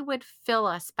 he would fill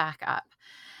us back up.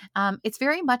 It's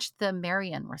very much the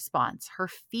Marian response, her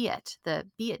fiat, the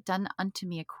be it done unto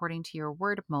me according to your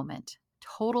word moment.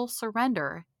 Total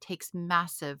surrender takes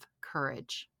massive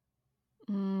courage.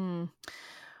 Mm.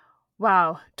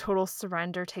 Wow, total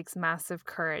surrender takes massive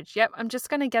courage. Yep, I'm just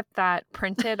going to get that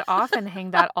printed off and hang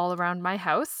that all around my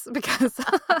house because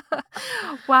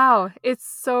wow, it's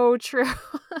so true.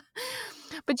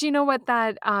 But you know what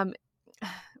that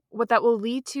will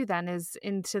lead to then is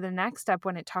into the next step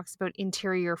when it talks about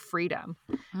interior freedom,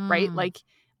 right? Mm, Like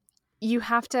you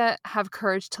have to have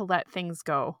courage to let things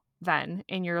go then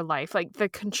in your life. Like the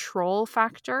control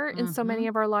factor in so hmm many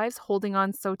of our lives, holding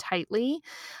on so tightly,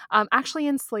 actually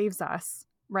enslaves us,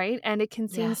 right? And it can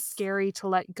seem Yes. scary to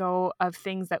let go of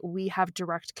things that we have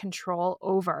direct control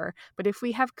over. But if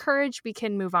we have courage, we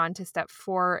can move on to step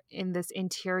 4 in this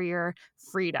interior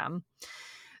freedom.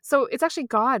 So it's actually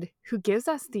God who gives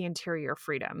us the interior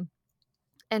freedom.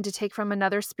 And to take from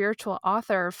another spiritual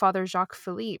author, Father Jacques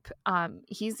Philippe,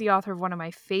 he's the author of one of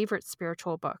my favorite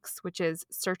spiritual books, which is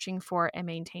Searching for and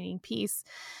Maintaining Peace.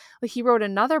 He wrote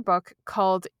another book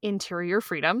called Interior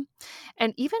Freedom.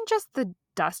 And even just the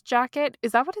dust jacket,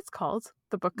 is that what it's called?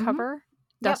 The book hmm cover?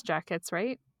 Yep. Dust jackets,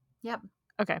 right? Yep.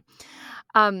 Okay.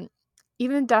 Um,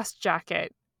 Even Dust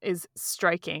Jacket is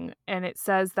striking, and it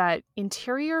says that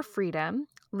interior freedom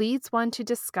leads one to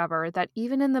discover that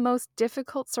even in the most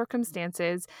difficult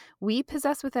circumstances, we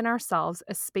possess within ourselves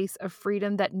a space of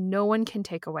freedom that no one can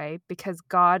take away because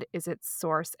God is its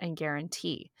source and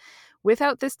guarantee.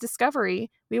 Without this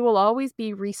discovery, we will always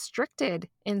be restricted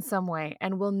in some way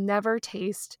and will never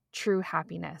taste true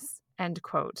happiness. End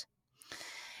quote.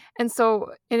 And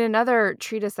so, in another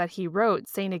treatise that he wrote,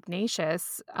 St.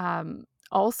 Ignatius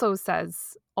also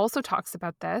talks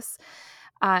about this,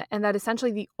 and that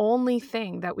essentially the only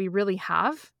thing that we really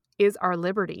have is our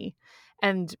liberty.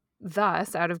 And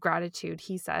thus, out of gratitude,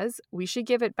 he says, we should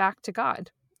give it back to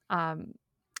God. Um,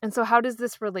 and so, how does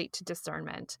this relate to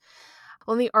discernment?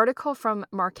 Well, in the article from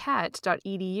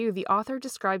marquette.edu, the author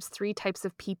describes 3 types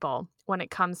of people when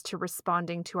it comes to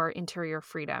responding to our interior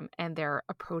freedom and their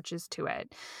approaches to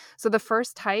it. So, the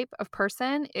first type of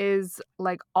person is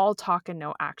like all talk and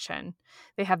no action.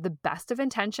 They have the best of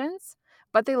intentions,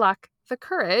 but they lack the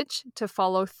courage to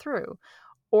follow through,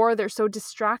 or they're so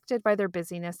distracted by their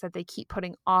busyness that they keep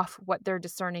putting off what they're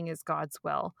discerning is God's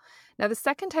will. Now, the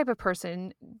second type of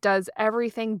person does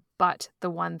everything but the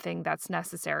one thing that's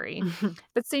necessary.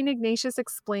 But St. Ignatius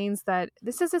explains that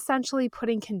this is essentially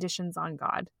putting conditions on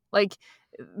God. Like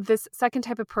this second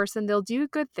type of person, they'll do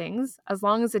good things as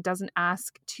long as it doesn't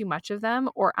ask too much of them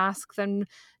or ask them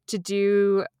to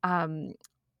do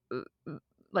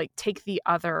like take the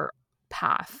other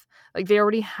path. Like they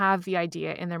already have the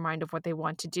idea in their mind of what they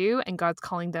want to do, and God's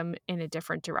calling them in a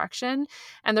different direction.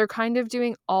 And they're kind of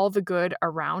doing all the good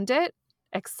around it,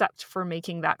 except for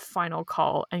making that final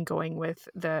call and going with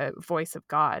the voice of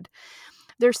God.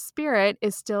 Their spirit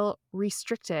is still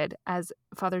restricted, as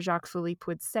Father Jacques Philippe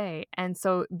would say. And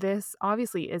so this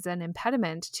obviously is an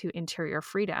impediment to interior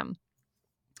freedom.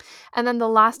 And then the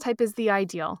last type is the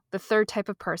ideal. The third type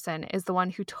of person is the one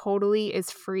who totally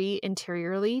is free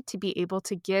interiorly to be able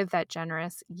to give that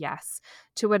generous yes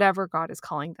to whatever God is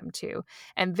calling them to.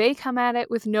 And they come at it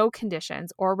with no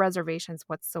conditions or reservations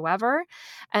whatsoever.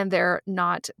 And they're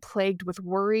not plagued with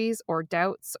worries or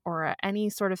doubts or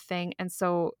any sort of thing. And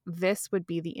so this would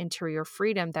be the interior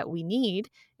freedom that we need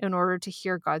in order to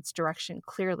hear God's direction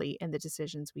clearly in the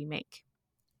decisions we make.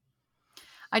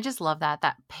 I just love that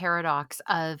paradox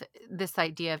of this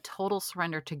idea of total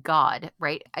surrender to God,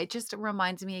 right? It just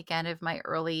reminds me again of my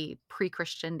early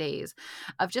pre-Christian days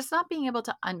of just not being able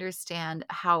to understand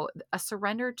how a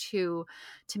surrender to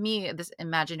me, this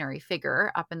imaginary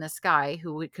figure up in the sky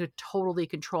could totally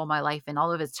control my life and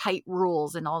all of his tight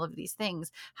rules and all of these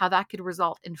things, how that could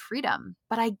result in freedom.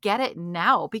 But I get it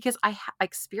now because I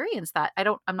experienced that.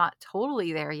 I'm not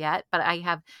totally there yet, but I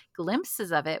have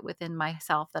glimpses of it within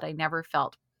myself that I never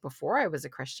felt before I was a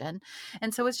Christian.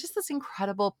 And so it's just this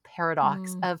incredible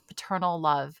paradox Mm. of paternal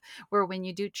love, where when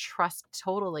you do trust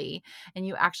totally and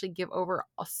you actually give over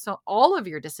all of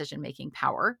your decision making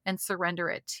power and surrender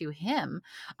it to Him,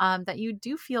 that you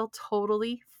do feel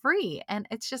totally free. And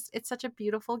it's such a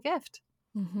beautiful gift.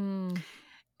 Mm-hmm.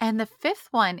 And the fifth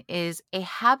one is a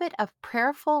habit of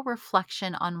prayerful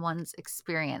reflection on one's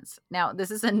experience. Now, this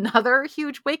is another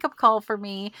huge wake up call for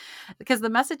me because the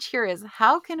message here is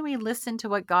how can we listen to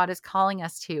what God is calling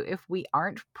us to if we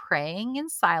aren't praying in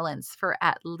silence for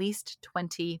at least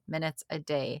 20 minutes a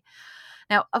day?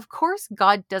 Now, of course,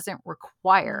 God doesn't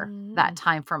require that Mm.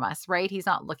 time from us, right? He's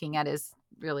not looking at his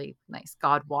really nice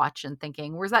God watch and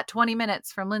thinking, where's that 20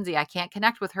 minutes from Lindsay? I can't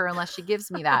connect with her unless she gives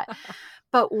me that.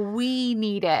 But we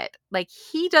need it. Like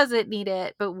he doesn't need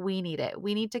it, but we need it.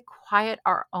 We need to quiet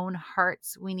our own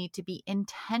hearts. We need to be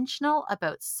intentional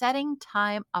about setting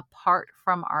time apart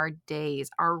from our days,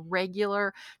 our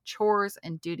regular chores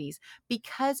and duties,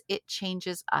 because it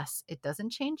changes us. It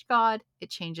doesn't change God, it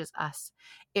changes us.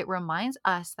 It reminds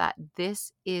us that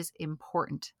this is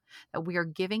important, that we are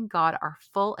giving God our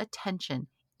full attention,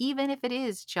 even if it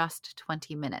is just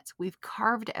 20 minutes. We've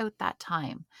carved out that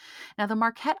time. Now, the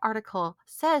Marquette article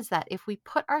says that if we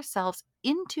put ourselves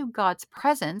into God's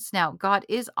presence, now God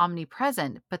is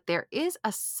omnipresent, but there is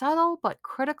a subtle but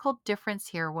critical difference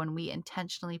here when we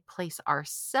intentionally place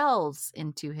ourselves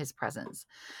into his presence.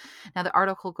 Now, the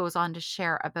article goes on to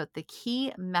share about the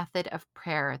key method of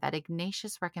prayer that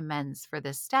Ignatius recommends for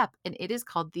this step, and it is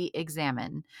called the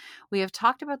examen. We have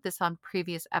talked about this on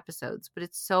previous episodes, but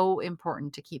it's so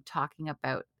important to keep talking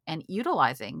about and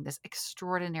utilizing this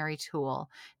extraordinary tool,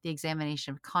 the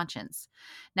examination of conscience.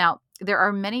 Now, there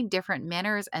are many different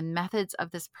manners and methods of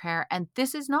this prayer, and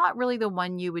this is not really the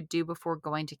one you would do before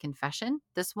going to confession.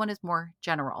 This one is more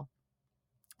general.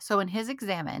 So in his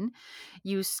examen,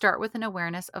 you start with an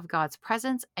awareness of God's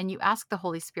presence and you ask the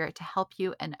Holy Spirit to help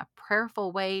you in a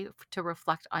prayerful way to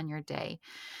reflect on your day.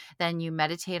 Then you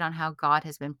meditate on how God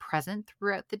has been present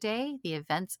throughout the day, the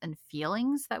events and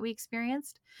feelings that we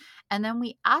experienced. And then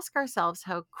we ask ourselves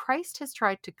how Christ has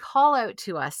tried to call out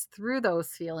to us through those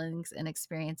feelings and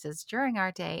experiences during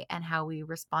our day and how we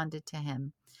responded to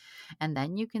him. And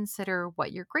then you consider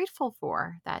what you're grateful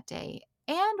for that day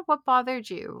and what bothered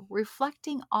you.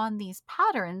 Reflecting on these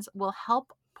patterns will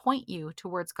help point you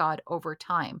towards God over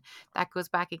time. That goes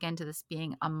back again to this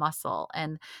being a muscle,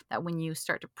 and that when you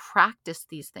start to practice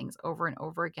these things over and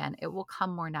over again, it will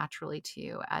come more naturally to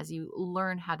you as you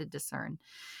learn how to discern.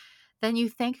 Then you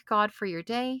thank God for your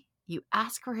day. You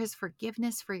ask for his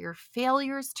forgiveness for your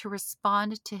failures to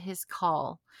respond to his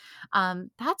call.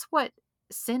 That's what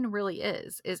sin really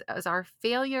is our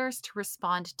failures to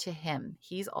respond to him.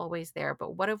 He's always there,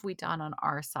 but what have we done on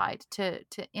our side to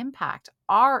impact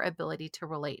our ability to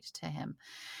relate to him?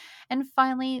 And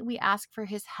finally, we ask for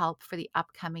his help for the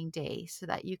upcoming day so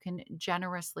that you can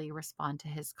generously respond to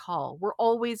his call. We're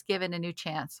always given a new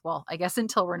chance. Well, I guess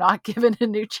until we're not given a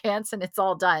new chance and it's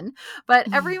all done.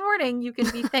 But every morning you can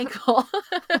be thankful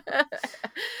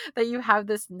that you have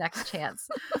this next chance.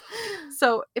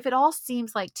 So if it all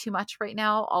seems like too much right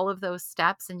now, all of those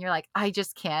steps, and you're like, I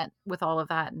just can't with all of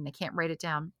that and I can't write it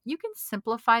down, you can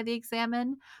simplify the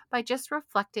examen by just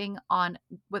reflecting on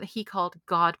what he called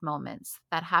God moments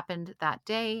that happened that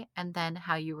day and then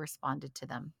how you responded to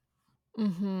them.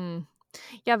 Mm-hmm.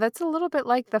 Yeah, that's a little bit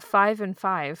like the 5 and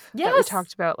 5 that we Yes.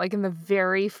 talked about, like in the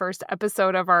very first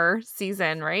episode of our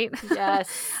season, right? Yes.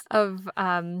 Of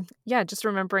yeah, just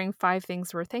remembering 5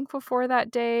 things we're thankful for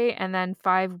that day, and then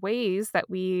 5 ways that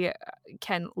we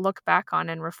can look back on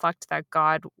and reflect that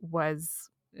God was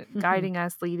guiding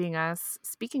us, leading us,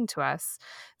 speaking to us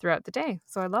throughout the day.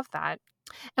 So I love that.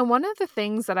 And one of the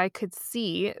things that I could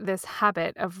see this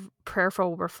habit of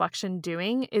prayerful reflection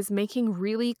doing is making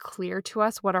really clear to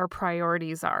us what our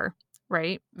priorities are,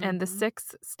 right? And the Mm-hmm.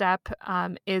 6th step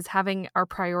is having our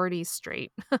priorities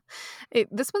straight.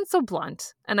 This one's so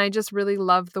blunt, and I just really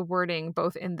love the wording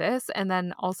both in this and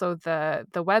then also the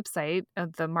website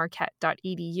of the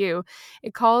marquette.edu.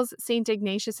 It calls St.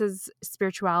 Ignatius's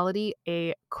spirituality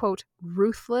a, quote,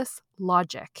 ruthless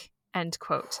logic, end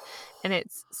quote. And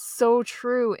it's so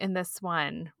true in this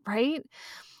one, right?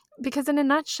 Because in a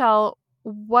nutshell,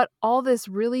 what all this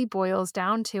really boils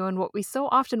down to, and what we so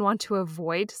often want to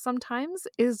avoid sometimes,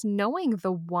 is knowing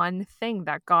the one thing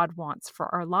that God wants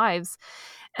for our lives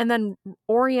and then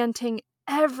orienting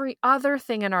every other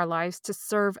thing in our lives to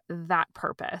serve that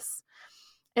purpose.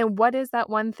 And what is that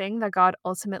one thing that God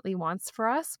ultimately wants for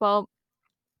us? Well,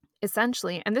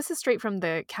 essentially, and this is straight from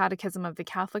the Catechism of the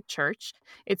Catholic Church,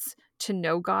 it's to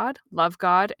know God, love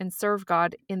God, and serve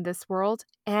God in this world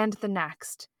and the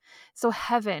next. So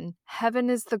heaven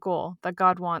is the goal that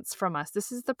God wants from us.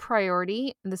 This is the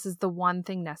priority, and this is the one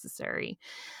thing necessary.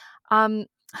 Um,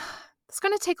 it's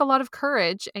going to take a lot of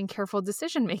courage and careful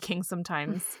decision making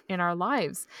sometimes in our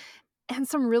lives, and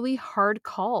some really hard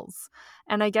calls.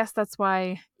 And I guess that's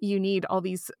why you need all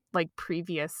these like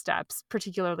previous steps,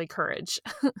 particularly courage,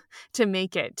 to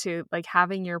make it to like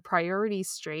having your priorities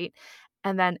straight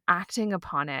and then acting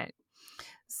upon it.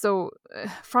 So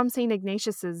from St.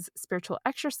 Ignatius's spiritual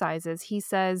exercises, he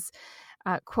says,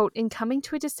 quote, in coming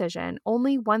to a decision,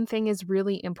 only one thing is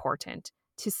really important: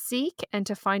 to seek and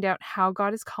to find out how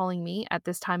God is calling me at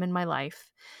this time in my life.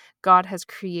 God has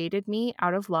created me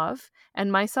out of love,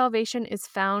 and my salvation is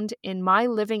found in my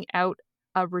living out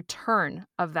a return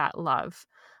of that love.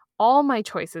 All my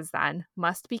choices then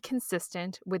must be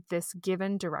consistent with this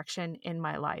given direction in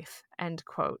my life. End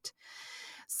quote.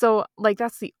 So, like,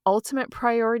 that's the ultimate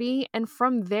priority. And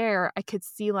from there, I could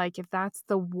see, like, if that's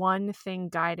the one thing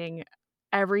guiding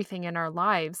everything in our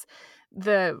lives,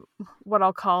 the what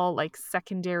I'll call like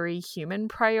secondary human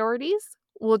priorities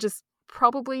will just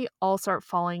probably all start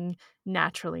falling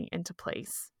naturally into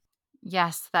place.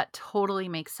 Yes, that totally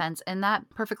makes sense. And that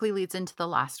perfectly leads into the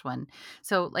last one.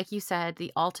 So, like you said,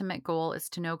 the ultimate goal is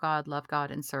to know God, love God,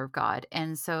 and serve God.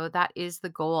 And so that is the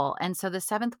goal. And so the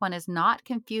seventh one is not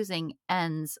confusing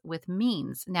ends with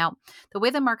means. Now, the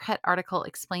way the Marquette article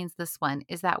explains this one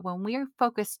is that when we are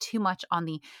focused too much on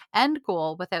the end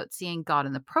goal without seeing God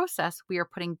in the process, we are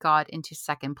putting God into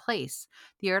second place.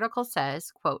 The article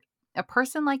says, quote, a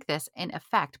person like this, in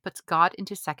effect, puts God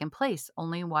into second place,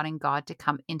 only wanting God to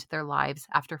come into their lives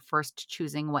after first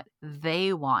choosing what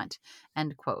they want.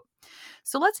 End quote.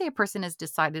 So let's say a person has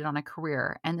decided on a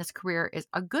career and this career is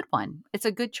a good one. It's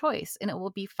a good choice and it will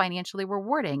be financially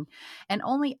rewarding. And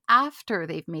only after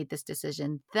they've made this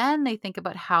decision, then they think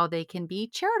about how they can be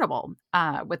charitable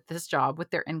with this job, with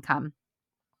their income.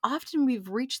 Often we've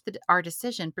reached our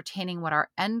decision pertaining what our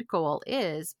end goal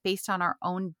is based on our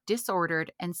own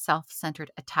disordered and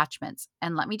self-centered attachments.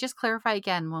 And let me just clarify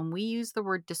again, when we use the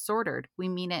word disordered, we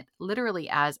mean it literally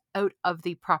as out of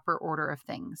the proper order of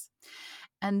things.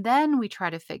 And then we try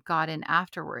to fit God in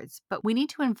afterwards, but we need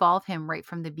to involve him right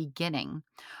from the beginning.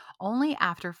 Only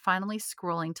after finally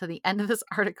scrolling to the end of this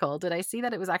article did I see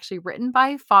that it was actually written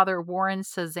by Father Warren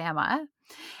Sazama.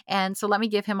 And so let me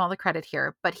give him all the credit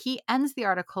here. But he ends the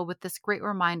article with this great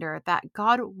reminder that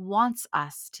God wants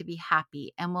us to be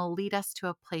happy and will lead us to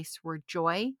a place where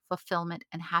joy, fulfillment,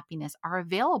 and happiness are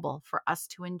available for us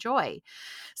to enjoy.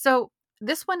 So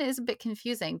this one is a bit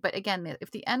confusing, but again, if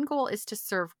the end goal is to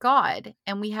serve God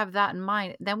and we have that in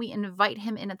mind, then we invite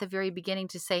him in at the very beginning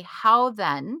to say, how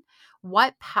then,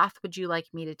 what path would you like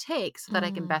me to take so that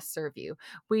I can Mm. best serve you?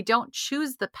 We don't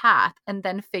choose the path and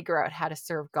then figure out how to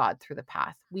serve God through the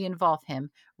path. We involve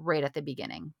him right at the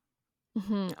beginning.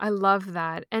 I love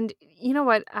that. And you know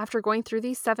what? After going through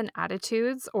these 7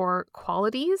 attitudes or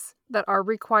qualities that are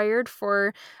required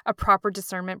for a proper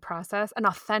discernment process, an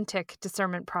authentic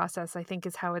discernment process, I think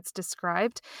is how it's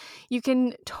described, you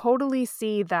can totally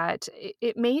see that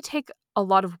it may take a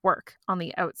lot of work on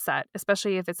the outset,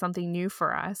 especially if it's something new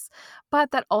for us,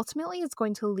 but that ultimately is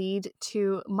going to lead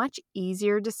to much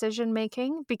easier decision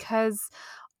making because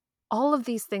all of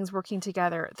these things working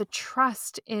together, the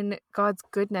trust in God's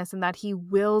goodness and that He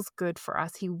wills good for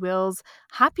us. He wills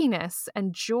happiness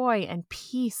and joy and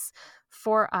peace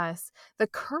for us, the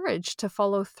courage to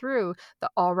follow through, the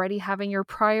already having your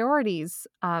priorities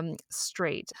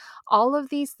straight. All of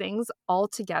these things all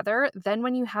together, then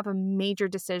when you have a major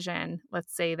decision,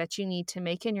 let's say that you need to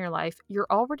make in your life, you're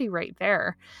already right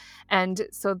there. And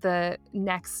so the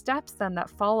next steps then that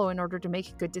follow in order to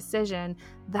make a good decision,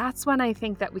 that's when I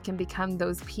think that we can become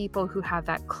those people who have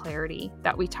that clarity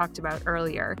that we talked about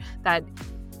earlier, that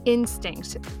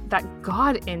instinct, that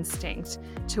God instinct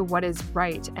to what is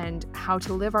right and how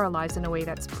to live our lives in a way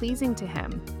that's pleasing to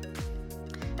Him.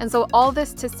 And so all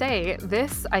this to say,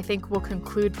 this I think will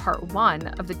conclude part 1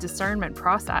 of the discernment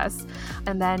process.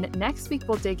 And then next week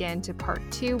we'll dig into part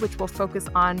 2, which will focus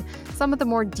on some of the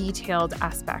more detailed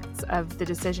aspects of the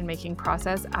decision-making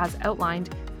process as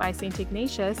outlined by St.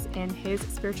 Ignatius in his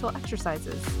spiritual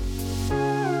exercises.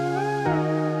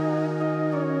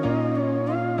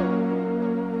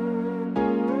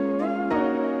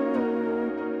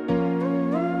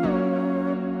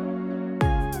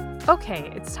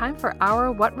 Okay, it's time for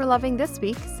our What We're Loving This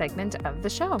Week segment of the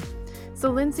show. So,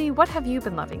 Lindsay, what have you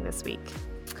been loving this week?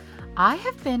 I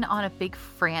have been on a big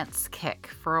France kick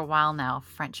for a while now.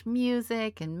 French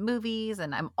music and movies,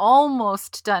 and I'm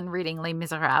almost done reading Les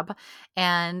Miserables.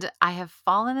 And I have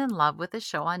fallen in love with a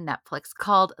show on Netflix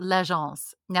called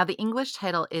L'Agence. Now, the English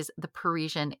title is The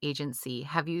Parisian Agency.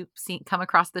 Have you come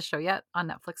across the show yet on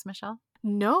Netflix, Michelle?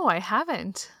 No, I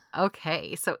haven't.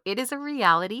 Okay, so it is a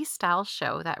reality style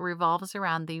show that revolves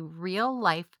around the real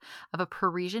life of a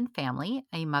Parisian family,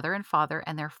 a mother and father,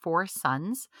 and their 4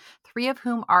 sons, 3 of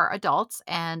whom are adults,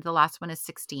 and the last one is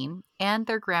 16, and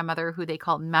their grandmother, who they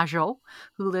call Majot,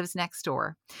 who lives next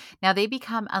door. Now, they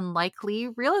become unlikely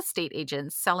real estate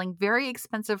agents selling very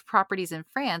expensive properties in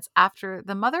France after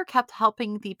the mother kept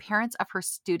helping the parents of her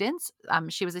students.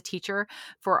 She was a teacher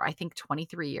for, I think,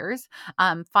 23 years,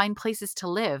 find places to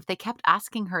live. They kept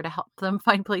asking her her to help them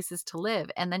find places to live.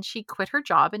 And then she quit her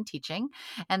job in teaching.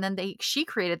 And then she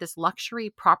created this luxury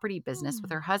property business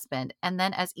with her husband. And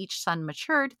then as each son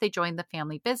matured, they joined the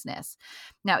family business.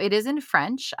 Now it is in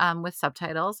French with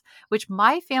subtitles, which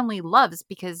my family loves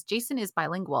because Jason is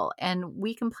bilingual and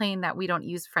we complain that we don't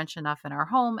use French enough in our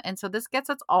home. And so this gets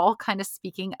us all kind of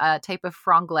speaking a type of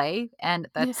franglais, and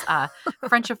that's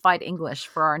Frenchified English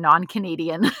for our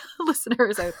non-Canadian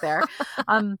listeners out there.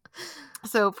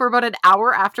 So for about an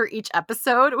hour after each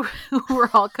episode, we're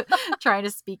all trying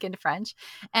to speak in French.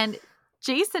 And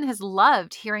Jason has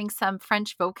loved hearing some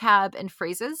French vocab and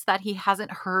phrases that he hasn't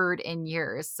heard in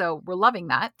years. So we're loving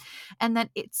that. And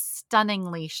then it's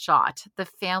stunningly shot. The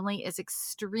family is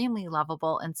extremely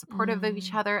lovable and supportive of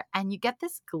each other. And you get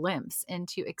this glimpse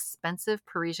into expensive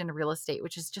Parisian real estate,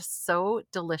 which is just so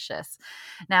delicious.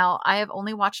 Now, I have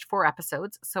only watched 4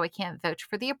 episodes, so I can't vouch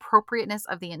for the appropriateness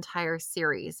of the entire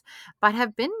series, but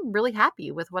have been really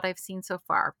happy with what I've seen so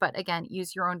far. But again,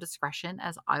 use your own discretion,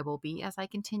 as I will be as I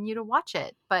continue to watch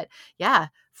it. But yeah,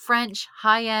 French,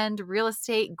 high-end real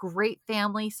estate, great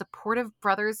family, supportive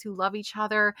brothers who love each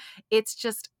other. It's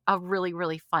just a really,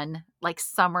 really fun, like,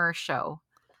 summer show.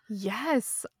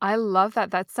 Yes, I love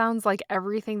that. That sounds like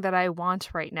everything that I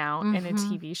want right now in a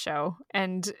TV show.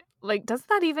 And like, doesn't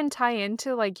that even tie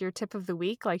into like your tip of the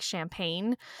week, like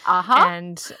champagne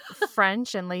and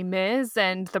French and Les Mis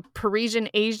and the Parisian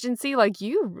agency? Like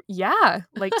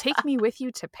like take me with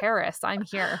you to Paris. I'm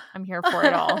here. I'm here for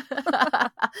it all.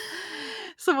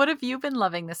 So what have you been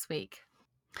loving this week?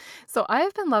 So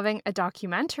I've been loving a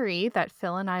documentary that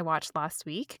Phil and I watched last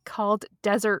week called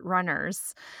Desert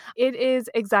Runners. It is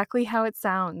exactly how it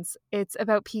sounds. It's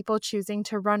about people choosing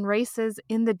to run races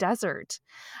in the desert.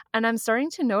 And I'm starting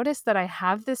to notice that I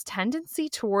have this tendency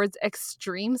towards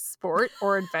extreme sport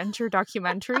or adventure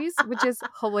documentaries, which is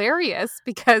hilarious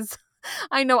because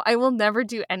I know I will never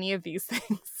do any of these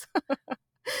things.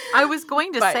 I was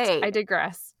going to say, I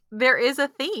digress. There is a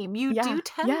theme. You do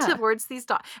tend towards these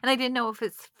and I didn't know if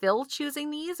it's Phil choosing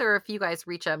these or if you guys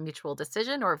reach a mutual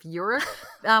decision or if you're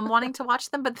wanting to watch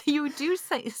them, but you do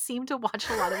seem to watch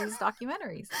a lot of these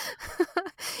documentaries.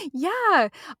 Yeah,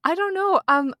 I don't know.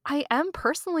 I am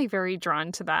personally very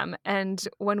drawn to them. And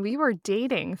when we were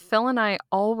dating, Phil and I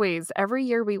every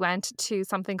year we went to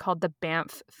something called the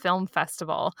Banff Film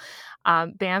Festival.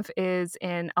 Banff is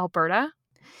in Alberta.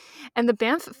 And the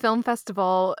Banff Film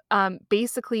Festival,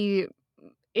 basically,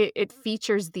 it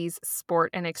features these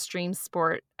sport and extreme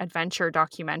sport adventure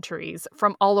documentaries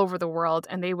from all over the world.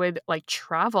 And they would like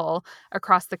travel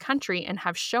across the country and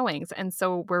have showings. And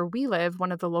so where we live,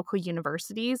 one of the local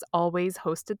universities always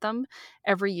hosted them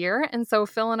every year. And so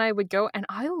Phil and I would go, and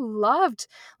I loved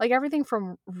like everything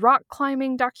from rock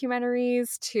climbing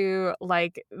documentaries to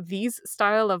like these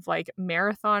style of like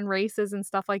marathon races and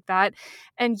stuff like that.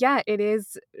 And yeah, it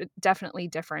is definitely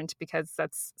different because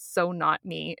that's so not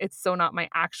me. It's so not my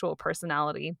actual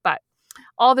personality. But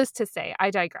all this to say, I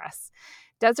digress.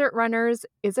 Desert Runners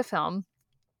is a film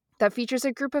that features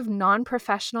a group of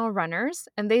non-professional runners,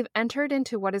 and they've entered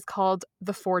into what is called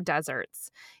the 4 Deserts.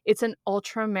 It's an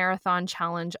ultra marathon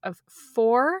challenge of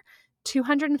 4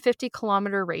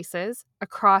 250-kilometer races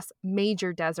across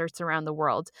major deserts around the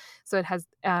world. So it has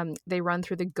they run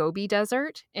through the Gobi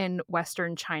Desert in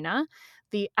Western China,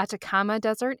 the Atacama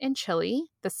Desert in Chile,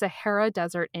 the Sahara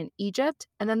Desert in Egypt,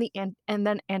 and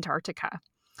then Antarctica.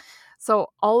 So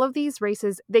all of these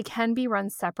races, they can be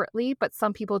run separately, but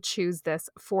some people choose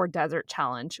this 4 Desert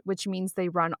Challenge, which means they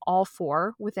run all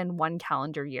 4 within 1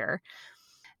 calendar year.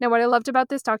 Now, what I loved about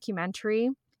this documentary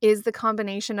is the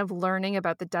combination of learning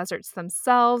about the deserts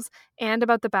themselves and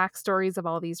about the backstories of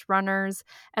all these runners,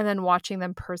 and then watching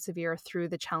them persevere through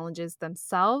the challenges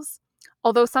themselves.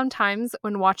 Although sometimes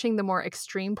when watching the more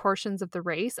extreme portions of the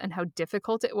race and how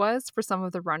difficult it was for some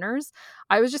of the runners,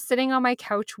 I was just sitting on my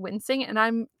couch wincing and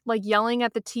I'm like yelling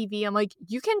at the TV. I'm like,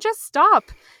 you can just stop.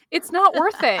 It's not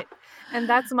worth it. And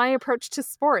that's my approach to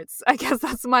sports. I guess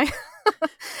that's my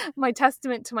my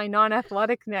testament to my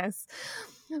non-athleticness.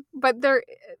 But there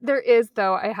is,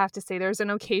 though, I have to say, there's an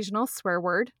occasional swear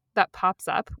word that pops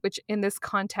up, which in this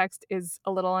context is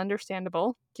a little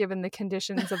understandable given the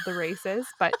conditions of the races,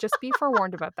 but just be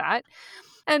forewarned about that.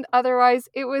 And otherwise,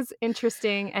 it was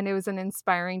interesting and it was an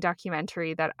inspiring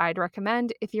documentary that I'd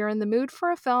recommend if you're in the mood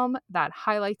for a film that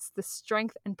highlights the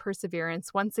strength and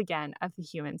perseverance, once again, of the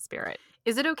human spirit.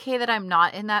 Is it okay that I'm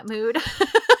not in that mood?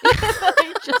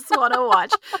 I just want to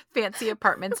watch fancy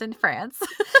apartments in France.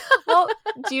 Well,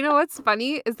 do you know what's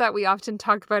funny is that we often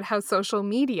talk about how social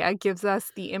media gives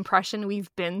us the impression we've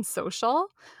been social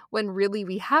when really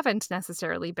we haven't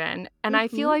necessarily been. And I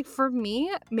feel Mhm. like for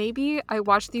me, maybe I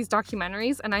watch these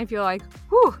documentaries and I feel like,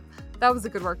 whew, that was a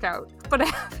good workout. But I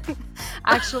haven't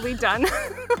actually done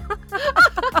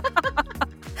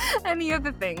any of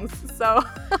the things. So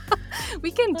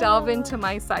we can delve into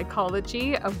my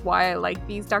psychology of why I like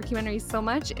these documentaries so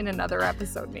much in another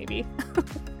episode, maybe.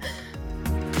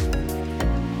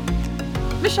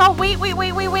 Michelle, wait.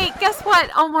 Guess what?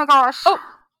 Oh my gosh. Oh,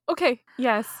 okay.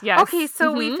 Yes. Okay,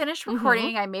 so we finished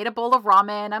recording. I made a bowl of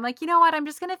ramen. I'm like, you know what? I'm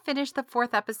just going to finish the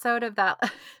 4th episode of that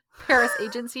Paris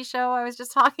agency show I was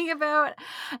just talking about.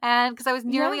 And because I was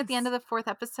nearly at the end of the 4th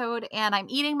episode, and I'm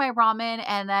eating my ramen.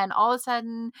 And then all of a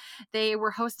sudden, they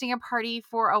were hosting a party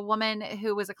for a woman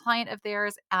who was a client of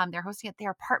theirs. They're hosting at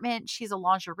their apartment. She's a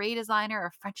lingerie designer,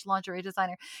 a French lingerie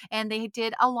designer. And they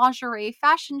did a lingerie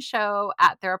fashion show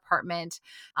at their apartment.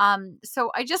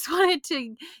 So I just wanted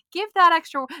to give that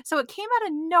extra. So it came out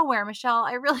of nowhere, Michelle.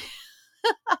 I really,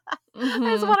 I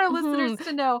just want our listeners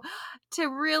to know to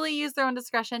really use their own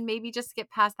discretion, maybe just get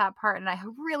past that part. And I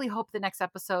really hope the next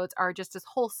episodes are just as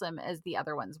wholesome as the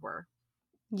other ones were.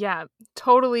 Yeah,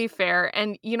 totally fair.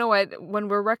 And you know what? When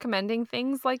we're recommending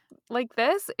things like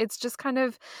this, it's just kind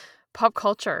of pop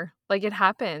culture. Like it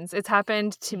happens. It's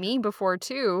happened to me before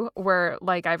too, where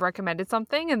like I've recommended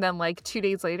something and then like 2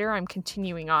 days later I'm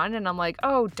continuing on and I'm like,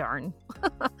 oh darn.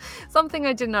 Something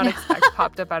I did not expect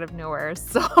popped up out of nowhere.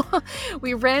 So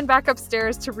we ran back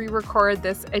upstairs to re-record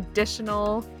this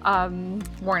additional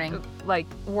warning.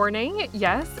 Warning,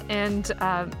 yes. And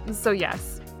so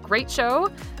yes, great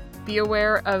show. Be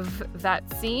aware of that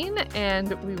scene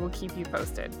and we will keep you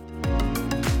posted.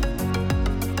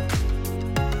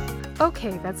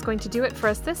 Okay, that's going to do it for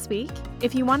us this week.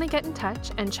 If you want to get in touch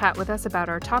and chat with us about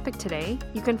our topic today,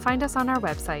 you can find us on our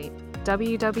website,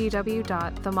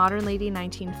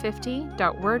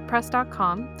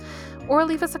 www.themodernlady1950.wordpress.com, or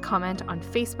leave us a comment on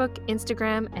Facebook,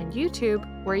 Instagram, and YouTube,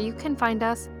 where you can find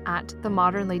us at The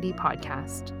Modern Lady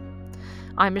Podcast.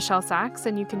 I'm Michelle Sachs,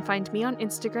 and you can find me on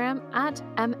Instagram at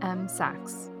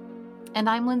MMSachs. And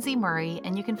I'm Lindsay Murray,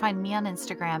 and you can find me on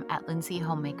Instagram at Lindsay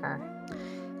Homemaker.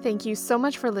 Thank you so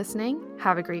much for listening.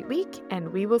 Have a great week,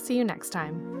 and we will see you next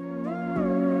time.